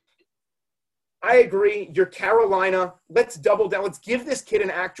 So I agree. You're Carolina. Let's double down. Let's give this kid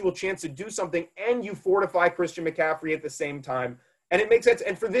an actual chance to do something, and you fortify Christian McCaffrey at the same time. And it makes sense.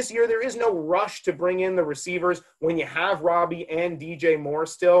 And for this year, there is no rush to bring in the receivers when you have Robbie and DJ Moore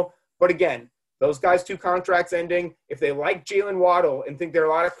still. But again, those guys' 2 contracts ending. If they like Jalen Waddle and think there are a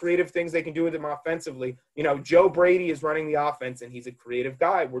lot of creative things they can do with him offensively, you know, Joe Brady is running the offense, and he's a creative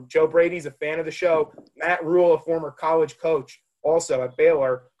guy. Joe Brady's a fan of the show. Matt Rule, a former college coach, also at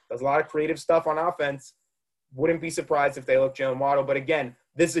Baylor, does a lot of creative stuff on offense. Wouldn't be surprised if they look Jalen Waddle. But again,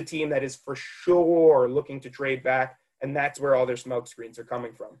 this is a team that is for sure looking to trade back. And that's where all their smoke screens are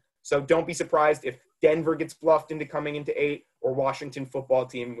coming from. So don't be surprised if Denver gets bluffed into coming into 8 or Washington football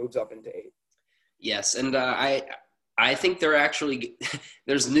team moves up into 8. Yes, and I think they're actually –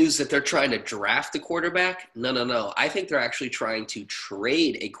 there's news that they're trying to draft a quarterback. No. I think they're actually trying to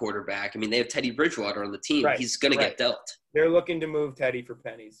trade a quarterback. I mean, they have Teddy Bridgewater on the team. Right, he's going to get dealt. They're looking to move Teddy for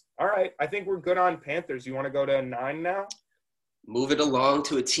pennies. All right, I think we're good on Panthers. You want to go to 9 now? Move it along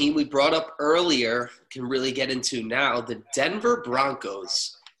to a team we brought up earlier, can really get into now, the Denver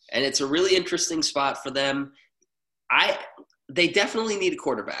Broncos. And it's a really interesting spot for them. They definitely need a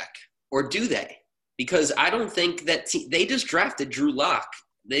quarterback, or do they? Because I don't think that they just drafted Drew Lock.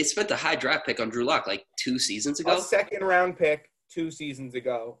 They spent a high draft pick on Drew Lock like 2 seasons ago. A second-round pick 2 seasons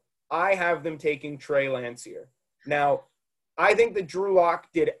ago. I have them taking Trey Lance here. Now, I think that Drew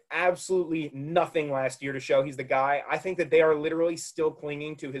Lock did absolutely nothing last year to show he's the guy. I think that they are literally still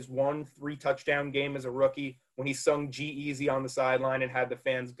clinging to his 1 3-touchdown game as a rookie when he sung G-Eazy on the sideline and had the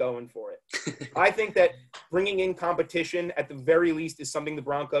fans going for it. I think that bringing in competition at the very least is something the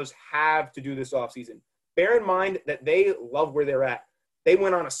Broncos have to do this offseason. Bear in mind that they love where they're at. They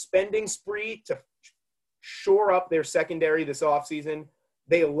went on a spending spree to shore up their secondary this offseason.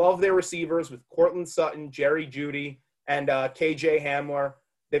 They love their receivers with Cortland Sutton, Jerry Jeudy. and KJ Hamler.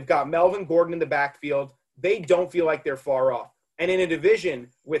 They've got Melvin Gordon in the backfield. They don't feel like they're far off. And in a division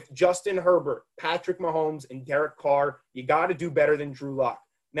with Justin Herbert, Patrick Mahomes, and Derek Carr, you got to do better than Drew Lock.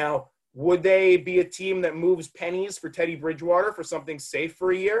 Now, would they be a team that moves pennies for Teddy Bridgewater for something safe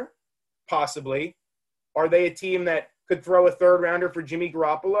for a year? Possibly. Are they a team that could throw a third rounder for Jimmy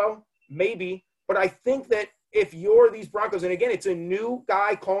Garoppolo? Maybe. But I think that if you're these Broncos, and again, it's a new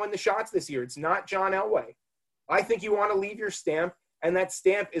guy calling the shots this year. It's not John Elway. I think you want to leave your stamp, and that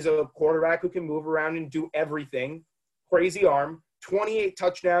stamp is a quarterback who can move around and do everything. Crazy arm, 28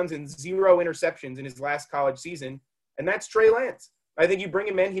 touchdowns and 0 interceptions in his last college season, and that's Trey Lance. I think you bring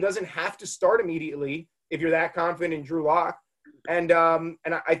him in. He doesn't have to start immediately if you're that confident in Drew Lock, and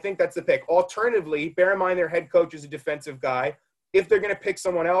I think that's the pick. Alternatively, bear in mind their head coach is a defensive guy. If they're going to pick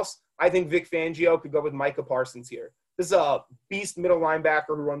someone else, I think Vic Fangio could go with Micah Parsons here. This is a beast middle linebacker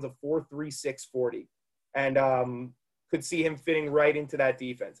who runs a 4.36 40, and could see him fitting right into that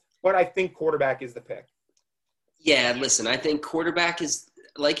defense. But I think quarterback is the pick. Yeah, listen, I think quarterback is,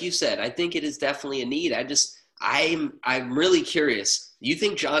 like you said, I think it is definitely a need. I'm really curious. You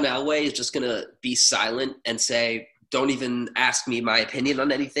think John Elway is just going to be silent and say, don't even ask me my opinion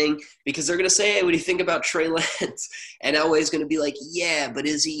on anything? Because they're going to say, hey, what do you think about Trey Lance? And Elway is going to be like, yeah, but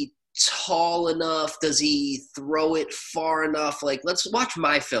is he tall enough? Does he throw it far enough? Like, let's watch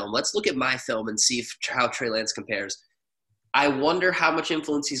my film. Let's look at my film and see how Trey Lance compares. I wonder how much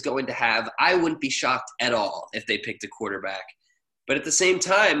influence he's going to have. I wouldn't be shocked at all if they picked a quarterback. But at the same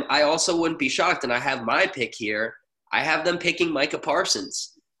time, I also wouldn't be shocked, and I have my pick here. I have them picking Micah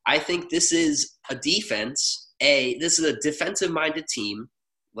Parsons. I think this is a defense. This is a defensive-minded team.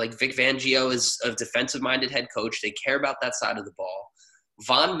 Like Vic Fangio is a defensive-minded head coach. They care about that side of the ball.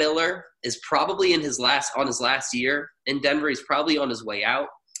 Von Miller is probably on his last year in Denver. He's probably on his way out.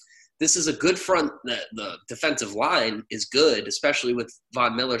 This is a good front. The defensive line is good, especially with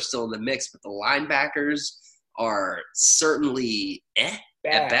Von Miller still in the mix. But the linebackers are certainly at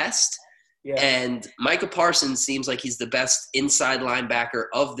best. Yeah. And Micah Parsons seems like he's the best inside linebacker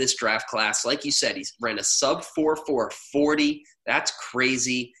of this draft class. Like you said, he's ran a sub 4.4 40. That's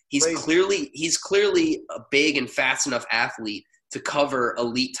crazy. He's clearly a big and fast enough athlete to cover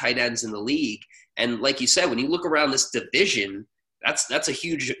elite tight ends in the league. And like you said, when you look around this division, that's a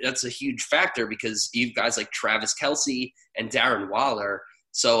huge factor because you've guys like Travis Kelce and Darren Waller.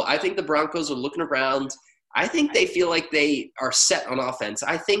 So I think the Broncos are looking around. I think they feel like they are set on offense.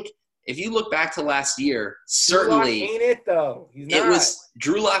 I think if you look back to last year, certainly Drew Lock ain't it though. He's not.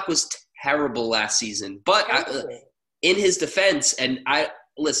 Drew Lock was terrible last season. But in his defense, and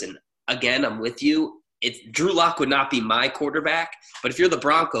listen again, I'm with you. Drew Lock would not be my quarterback, but if you're the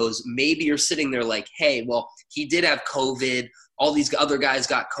Broncos, maybe you're sitting there like, hey, well, he did have COVID. All these other guys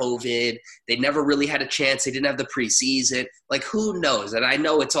got COVID. They never really had a chance. They didn't have the preseason. Like, who knows? And I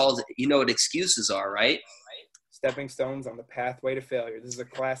know it's all, what excuses are, right? Stepping stones on the pathway to failure. This is a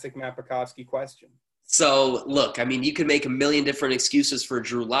classic Matt Pekovsky question. So, look, I mean, you can make a million different excuses for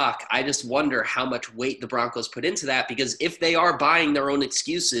Drew Lock. I just wonder how much weight the Broncos put into that, because if they are buying their own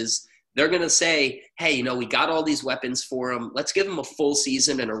excuses, they're going to say, hey, we got all these weapons for him. Let's give him a full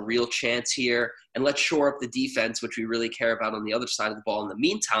season and a real chance here, and let's shore up the defense, which we really care about on the other side of the ball. In the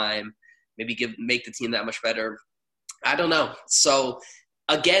meantime, maybe make the team that much better. I don't know. So,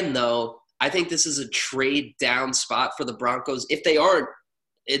 again, though, I think this is a trade down spot for the Broncos. If they aren't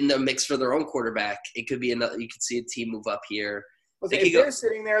in the mix for their own quarterback, it could be another. You could see a team move up here. If they're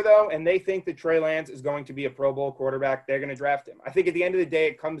sitting there, though, and they think that Trey Lance is going to be a Pro Bowl quarterback, they're going to draft him. I think at the end of the day,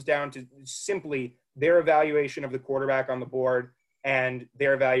 it comes down to simply their evaluation of the quarterback on the board and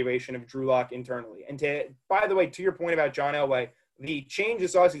their evaluation of Drew Lock internally. And by the way, to your point about John Elway, the change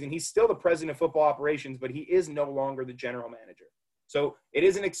this offseason, he's still the president of football operations, but he is no longer the general manager. So it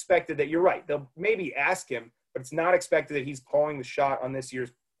isn't expected that, you're right, they'll maybe ask him, but it's not expected that he's calling the shot on this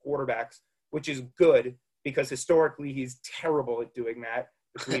year's quarterbacks, which is good, because historically he's terrible at doing that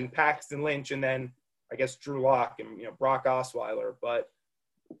between Paxton Lynch and then I guess Drew Lock and Brock Osweiler. But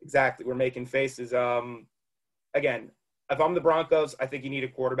exactly, we're making faces. Again, if I'm the Broncos, I think you need a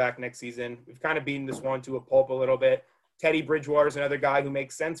quarterback next season. We've kind of beaten this one to a pulp a little bit. Teddy Bridgewater is another guy who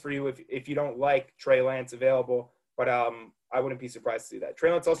makes sense for you if you don't like Trey Lance available. But I wouldn't be surprised to see that.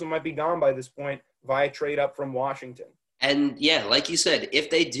 Trey Lance also might be gone by this point via trade up from Washington. And, yeah, like you said,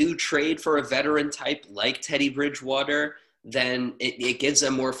 if they do trade for a veteran type like Teddy Bridgewater, then it gives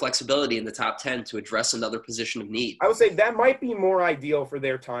them more flexibility in the top 10 to address another position of need. I would say that might be more ideal for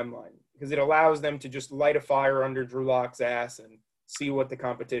their timeline, because it allows them to just light a fire under Drew Lock's ass and see what the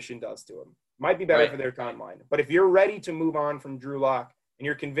competition does to him. Might be better for their timeline. But if you're ready to move on from Drew Lock and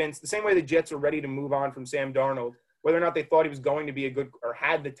you're convinced, the same way the Jets are ready to move on from Sam Darnold, whether or not they thought he was going to be a good or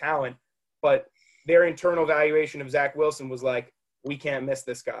had the talent, but their internal valuation of Zach Wilson was like, we can't miss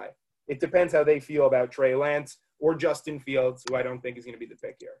this guy. It depends how they feel about Trey Lance or Justin Fields, who I don't think is going to be the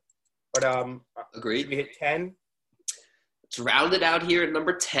pick here. But agreed. Should we hit 10? It's rounded out here at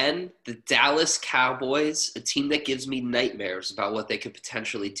number 10, the Dallas Cowboys, a team that gives me nightmares about what they could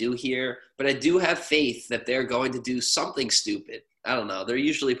potentially do here. But I do have faith that they're going to do something stupid. I don't know. They're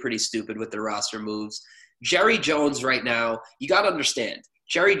usually pretty stupid with their roster moves. Jerry Jones right now, you got to understand,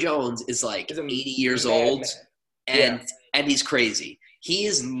 Jerry Jones is like 80 years old, and he's crazy. He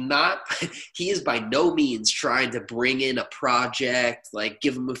is by no means trying to bring in a project, like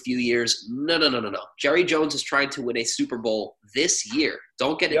give him a few years. No. Jerry Jones is trying to win a Super Bowl this year.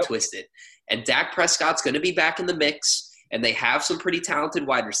 Don't get it twisted. And Dak Prescott's going to be back in the mix, and they have some pretty talented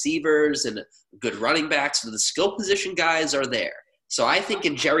wide receivers and good running backs. So the skill position guys are there. So I think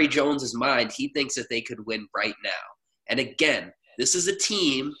in Jerry Jones's mind, he thinks that they could win right now. And again, this is a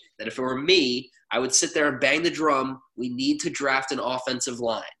team that if it were me, I would sit there and bang the drum. We need to draft an offensive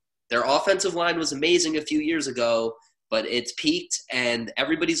line. Their offensive line was amazing a few years ago, but it's peaked and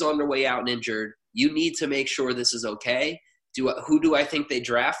everybody's on their way out and injured. You need to make sure this is okay. Who do I think they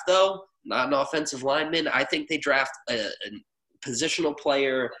draft, though? Not an offensive lineman. I think they draft a positional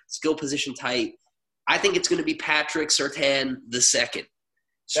player, skill position type. I think it's going to be Patrick Surtain II.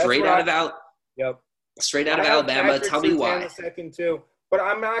 Straight out of Alabama. Tell me why. Second too. But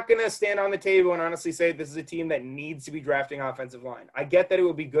I'm not going to stand on the table and honestly say this is a team that needs to be drafting offensive line. I get that it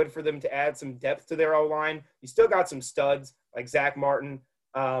would be good for them to add some depth to their O-line. You still got some studs like Zach Martin.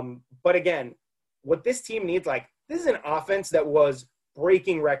 But again, what this team needs, this is an offense that was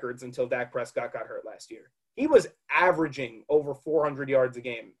breaking records until Dak Prescott got hurt last year. He was averaging over 400 yards a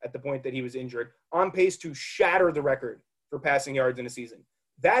game at the point that he was injured, on pace to shatter the record for passing yards in a season.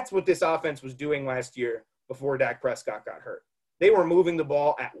 That's what this offense was doing last year before Dak Prescott got hurt. They were moving the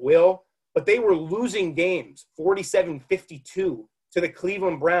ball at will, but they were losing games 47-52 to the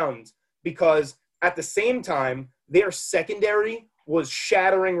Cleveland Browns because at the same time, their secondary was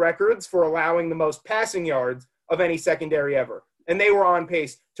shattering records for allowing the most passing yards of any secondary ever. And they were on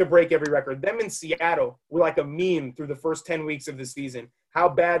pace to break every record. Them in Seattle were like a meme through the first 10 weeks of the season, how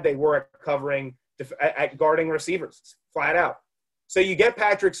bad they were at guarding receivers, flat out. So you get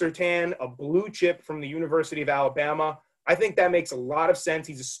Patrick Surtain, a blue chip from the University of Alabama. I think that makes a lot of sense.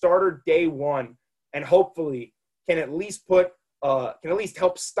 He's a starter day one and hopefully can at least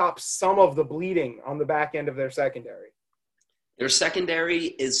help stop some of the bleeding on the back end of their secondary. Their secondary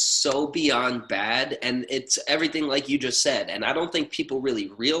is so beyond bad, and it's everything like you just said. And I don't think people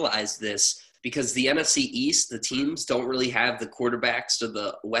really realize this because the NFC East, the teams don't really have the quarterbacks or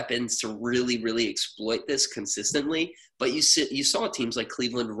the weapons to really, really exploit this consistently. But you saw teams like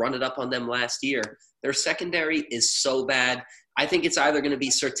Cleveland run it up on them last year. Their secondary is so bad. I think it's either going to be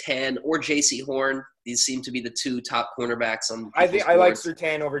Surtain or J.C. Horn. These seem to be the two top cornerbacks on. I like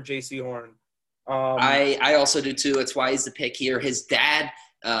Surtain over J.C. Horn. I also do too. That's why he's the pick here. His dad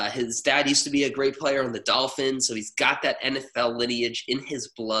used to be a great player on the Dolphins, so he's got that NFL lineage in his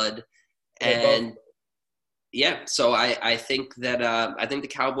blood. And so I think that the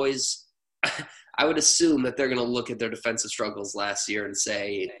Cowboys. I would assume that they're going to look at their defensive struggles last year and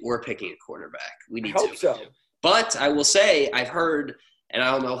say, we're picking a cornerback. We need to. I hope so. But I will say, I've heard, and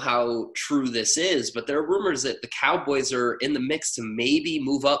I don't know how true this is, but there are rumors that the Cowboys are in the mix to maybe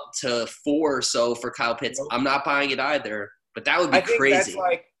move up to 4 or so for Kyle Pitts. I'm not buying it either, but that would be crazy.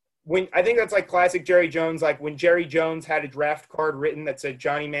 I think that's like classic Jerry Jones, like when Jerry Jones had a draft card written that said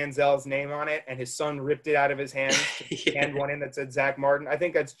Johnny Manziel's name on it and his son ripped it out of his hand to hand one in that said Zach Martin. I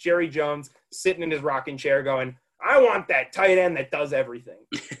think that's Jerry Jones sitting in his rocking chair going, I want that tight end that does everything.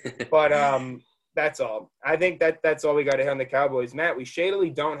 But that's all. I think that's all we got to hit on the Cowboys. Matt, we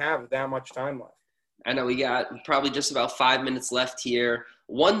shadily don't have that much time left. I know we got probably just about 5 minutes left here.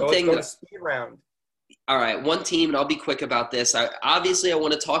 Let's go to speed round. All right, one team, and I'll be quick about this. I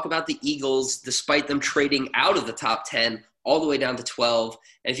want to talk about the Eagles, despite them trading out of the top 10 all the way down to 12.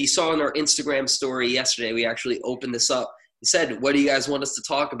 And if you saw in our Instagram story yesterday, we actually opened this up. We said, what do you guys want us to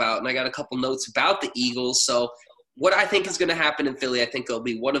talk about? And I got a couple notes about the Eagles. So what I think is going to happen in Philly, I think it'll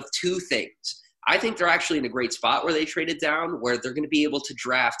be one of two things. I think they're actually in a great spot where they traded down, where they're going to be able to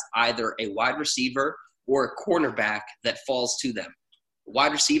draft either a wide receiver or a cornerback that falls to them.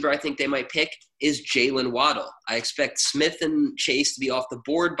 Wide receiver I think they might pick is Jalen Waddle. I expect Smith and Chase to be off the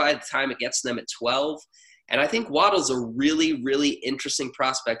board by the time it gets to them at 12. And I think Waddle's a really, really interesting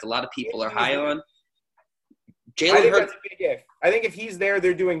prospect a lot of people are high on. Jalen Hurts. That's a big if. I think if he's there,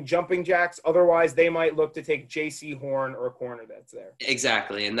 they're doing jumping jacks. Otherwise, they might look to take J.C. Horn or a corner that's there.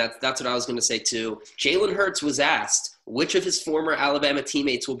 Exactly, and that's what I was going to say too. Jalen Hurts was asked which of his former Alabama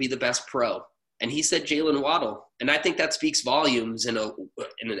teammates will be the best pro, and he said Jalen Waddle. And I think that speaks volumes in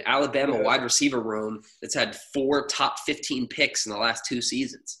an Alabama wide receiver room that's had 4 top 15 picks in the last 2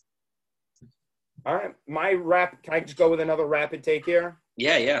 seasons. All right, can I just go with another rapid take here?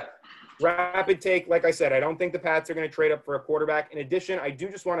 Yeah. Rapid take, like I said, I don't think the Pats are going to trade up for a quarterback. In addition, I do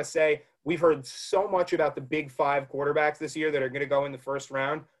just want to say we've heard so much about the big 5 quarterbacks this year that are going to go in the first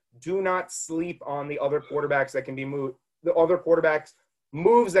round. Do not sleep on the other quarterbacks that can be moved, the other quarterbacks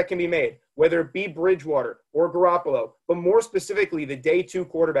moves that can be made, whether it be Bridgewater or Garoppolo, but more specifically, the day 2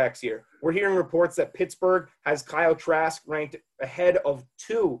 quarterbacks here. We're hearing reports that Pittsburgh has Kyle Trask ranked ahead of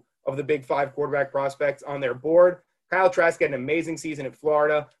 2 of the big 5 quarterback prospects on their board. Kyle Trask had an amazing season at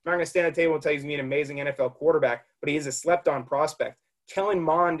Florida. I'm not going to stand at the table and tell you he's going to be an amazing NFL quarterback, but he is a slept-on prospect. Kellen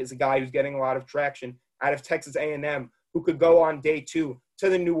Mond is a guy who's getting a lot of traction out of Texas A&M, who could go on day 2 to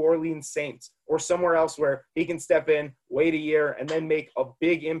the New Orleans Saints or somewhere else where he can step in, wait a year, and then make a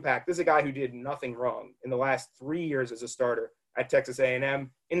big impact. This is a guy who did nothing wrong in the last 3 years as a starter at Texas A&M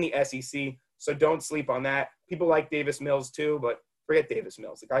in the SEC, so don't sleep on that. People like Davis Mills too, but forget Davis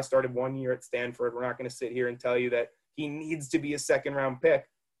Mills. The guy started 1 year at Stanford. We're not going to sit here and tell you that he needs to be a second-round pick,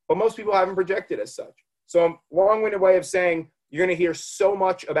 but most people haven't projected as such. So a long-winded way of saying you're going to hear so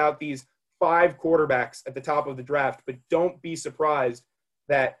much about these 5 quarterbacks at the top of the draft, but don't be surprised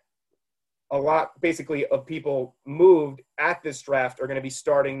that a lot, basically, of people moved at this draft are going to be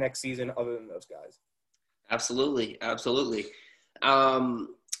starting next season other than those guys. Absolutely.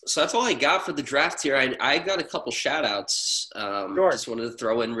 So that's all I got for the draft here. I got a couple shout-outs. Sure. Just wanted to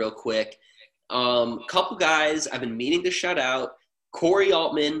throw in real quick. Couple guys I've been meaning to shout out. Corey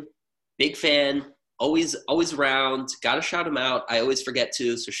Altman, big fan, always around. Got to shout him out. I always forget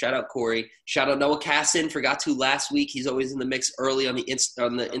to, so shout out Corey. Shout out Noah Casson. Forgot to last week. He's always in the mix early on the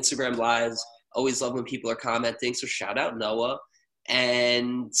Instagram lives. Always love when people are commenting, so shout out Noah.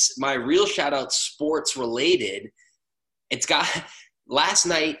 And my real shout out, sports related. It's got last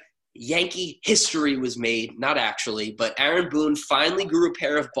night. Yankee history was made, not actually, but Aaron Boone finally grew a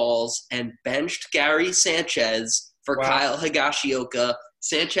pair of balls and benched Gary Sanchez for Kyle Higashioka.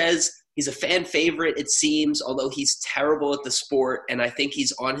 Sanchez, he's a fan favorite, it seems, although he's terrible at the sport, and I think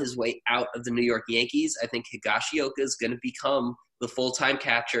he's on his way out of the New York Yankees. I think Higashioka is going to become the full-time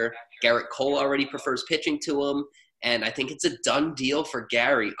catcher. Garrett Cole already prefers pitching to him, and I think it's a done deal for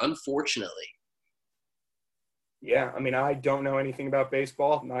Gary, unfortunately. Yeah, I mean, I don't know anything about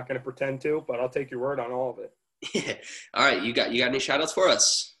baseball. I'm not going to pretend to, but I'll take your word on all of it. Yeah. All right, you got any shout-outs for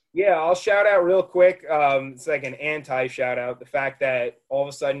us? Yeah, I'll shout out real quick. It's like an anti-shout-out. The fact that all of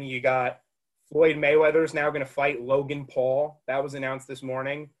a sudden you got Floyd Mayweather is now going to fight Logan Paul. That was announced this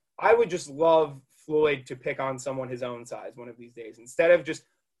morning. I would just love Floyd to pick on someone his own size one of these days. Instead of just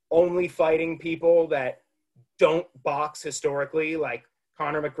only fighting people that don't box historically, like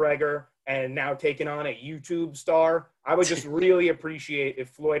Conor McGregor, and now taking on a YouTube star, I would just really appreciate if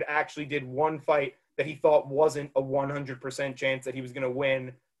Floyd actually did one fight that he thought wasn't a 100% chance that he was going to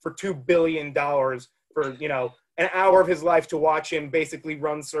win for $2 billion for, an hour of his life to watch him basically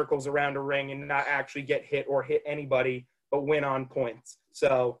run circles around a ring and not actually get hit or hit anybody, but win on points.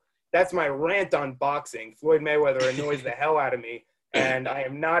 So that's my rant on boxing. Floyd Mayweather annoys the hell out of me, and I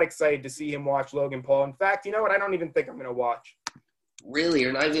am not excited to see him watch Logan Paul. In fact, you know what? I don't even think I'm going to watch. Really?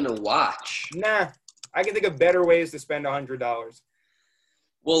 You're not even going to watch? Nah. I can think of better ways to spend $100.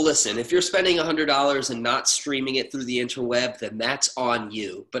 Well, listen, if you're spending $100 and not streaming it through the interweb, then that's on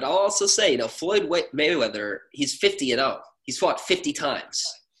you. But I'll also say, Floyd Mayweather, he's 50-0. He's fought 50 times.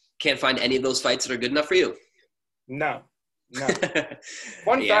 Can't find any of those fights that are good enough for you. No.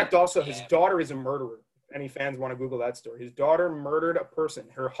 Fun fact also, his daughter is a murderer. If any fans want to Google that story. His daughter murdered a person.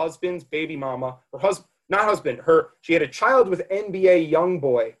 Her husband's baby mama, she had a child with NBA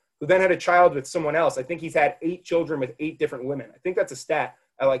Youngboy, who then had a child with someone else. I think he's had 8 children with 8 different women. I think that's a stat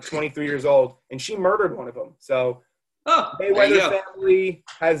at like 23 years old, and she murdered one of them. So Mayweather family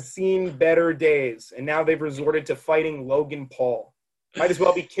has seen better days, and now they've resorted to fighting Logan Paul. Might as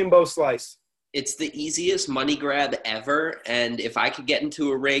well be Kimbo Slice. It's the easiest money grab ever, and if I could get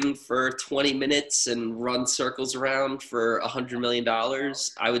into a ring for 20 minutes and run circles around for $100 million,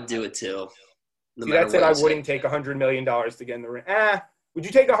 I would do it too. That said, I wouldn't take $100 million to get in the ring. Would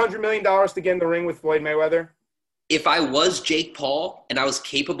you take $100 million to get in the ring with Floyd Mayweather? If I was Jake Paul and I was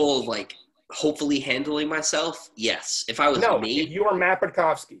capable of, hopefully handling myself, yes. If I was if you are Matt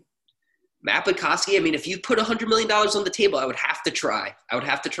Bukowski. Matt Bukowski, if you put $100 million on the table, I would have to try.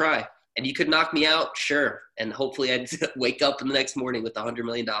 and you could knock me out, sure. And hopefully I'd wake up in the next morning with $100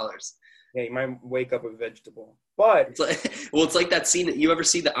 million. Yeah, you might wake up a vegetable. But it's like that scene. You ever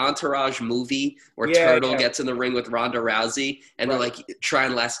see the Entourage movie where Turtle gets in the ring with Ronda Rousey and they're like, try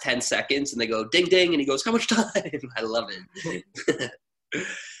and last 10 seconds and they go ding ding and he goes, how much time? I love it.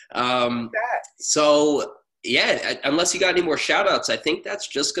 So yeah, unless you got any more shout outs, I think that's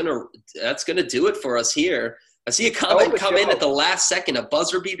gonna do it for us here. I see a comment come in at the last second, a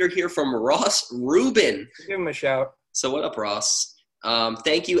buzzer beater here from Ross Rubin. Give him a shout. So what up, Ross?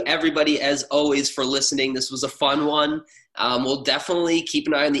 Thank you, everybody, as always, for listening. This was a fun one. We'll definitely keep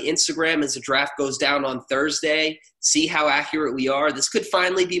an eye on the Instagram as the draft goes down on Thursday. See how accurate we are. This could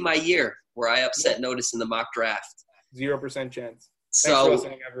finally be my year where I upset Notice in the mock draft. 0% chance. So, thanks for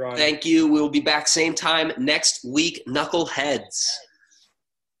listening, everyone. Thank you. We'll be back same time next week, Knuckleheads.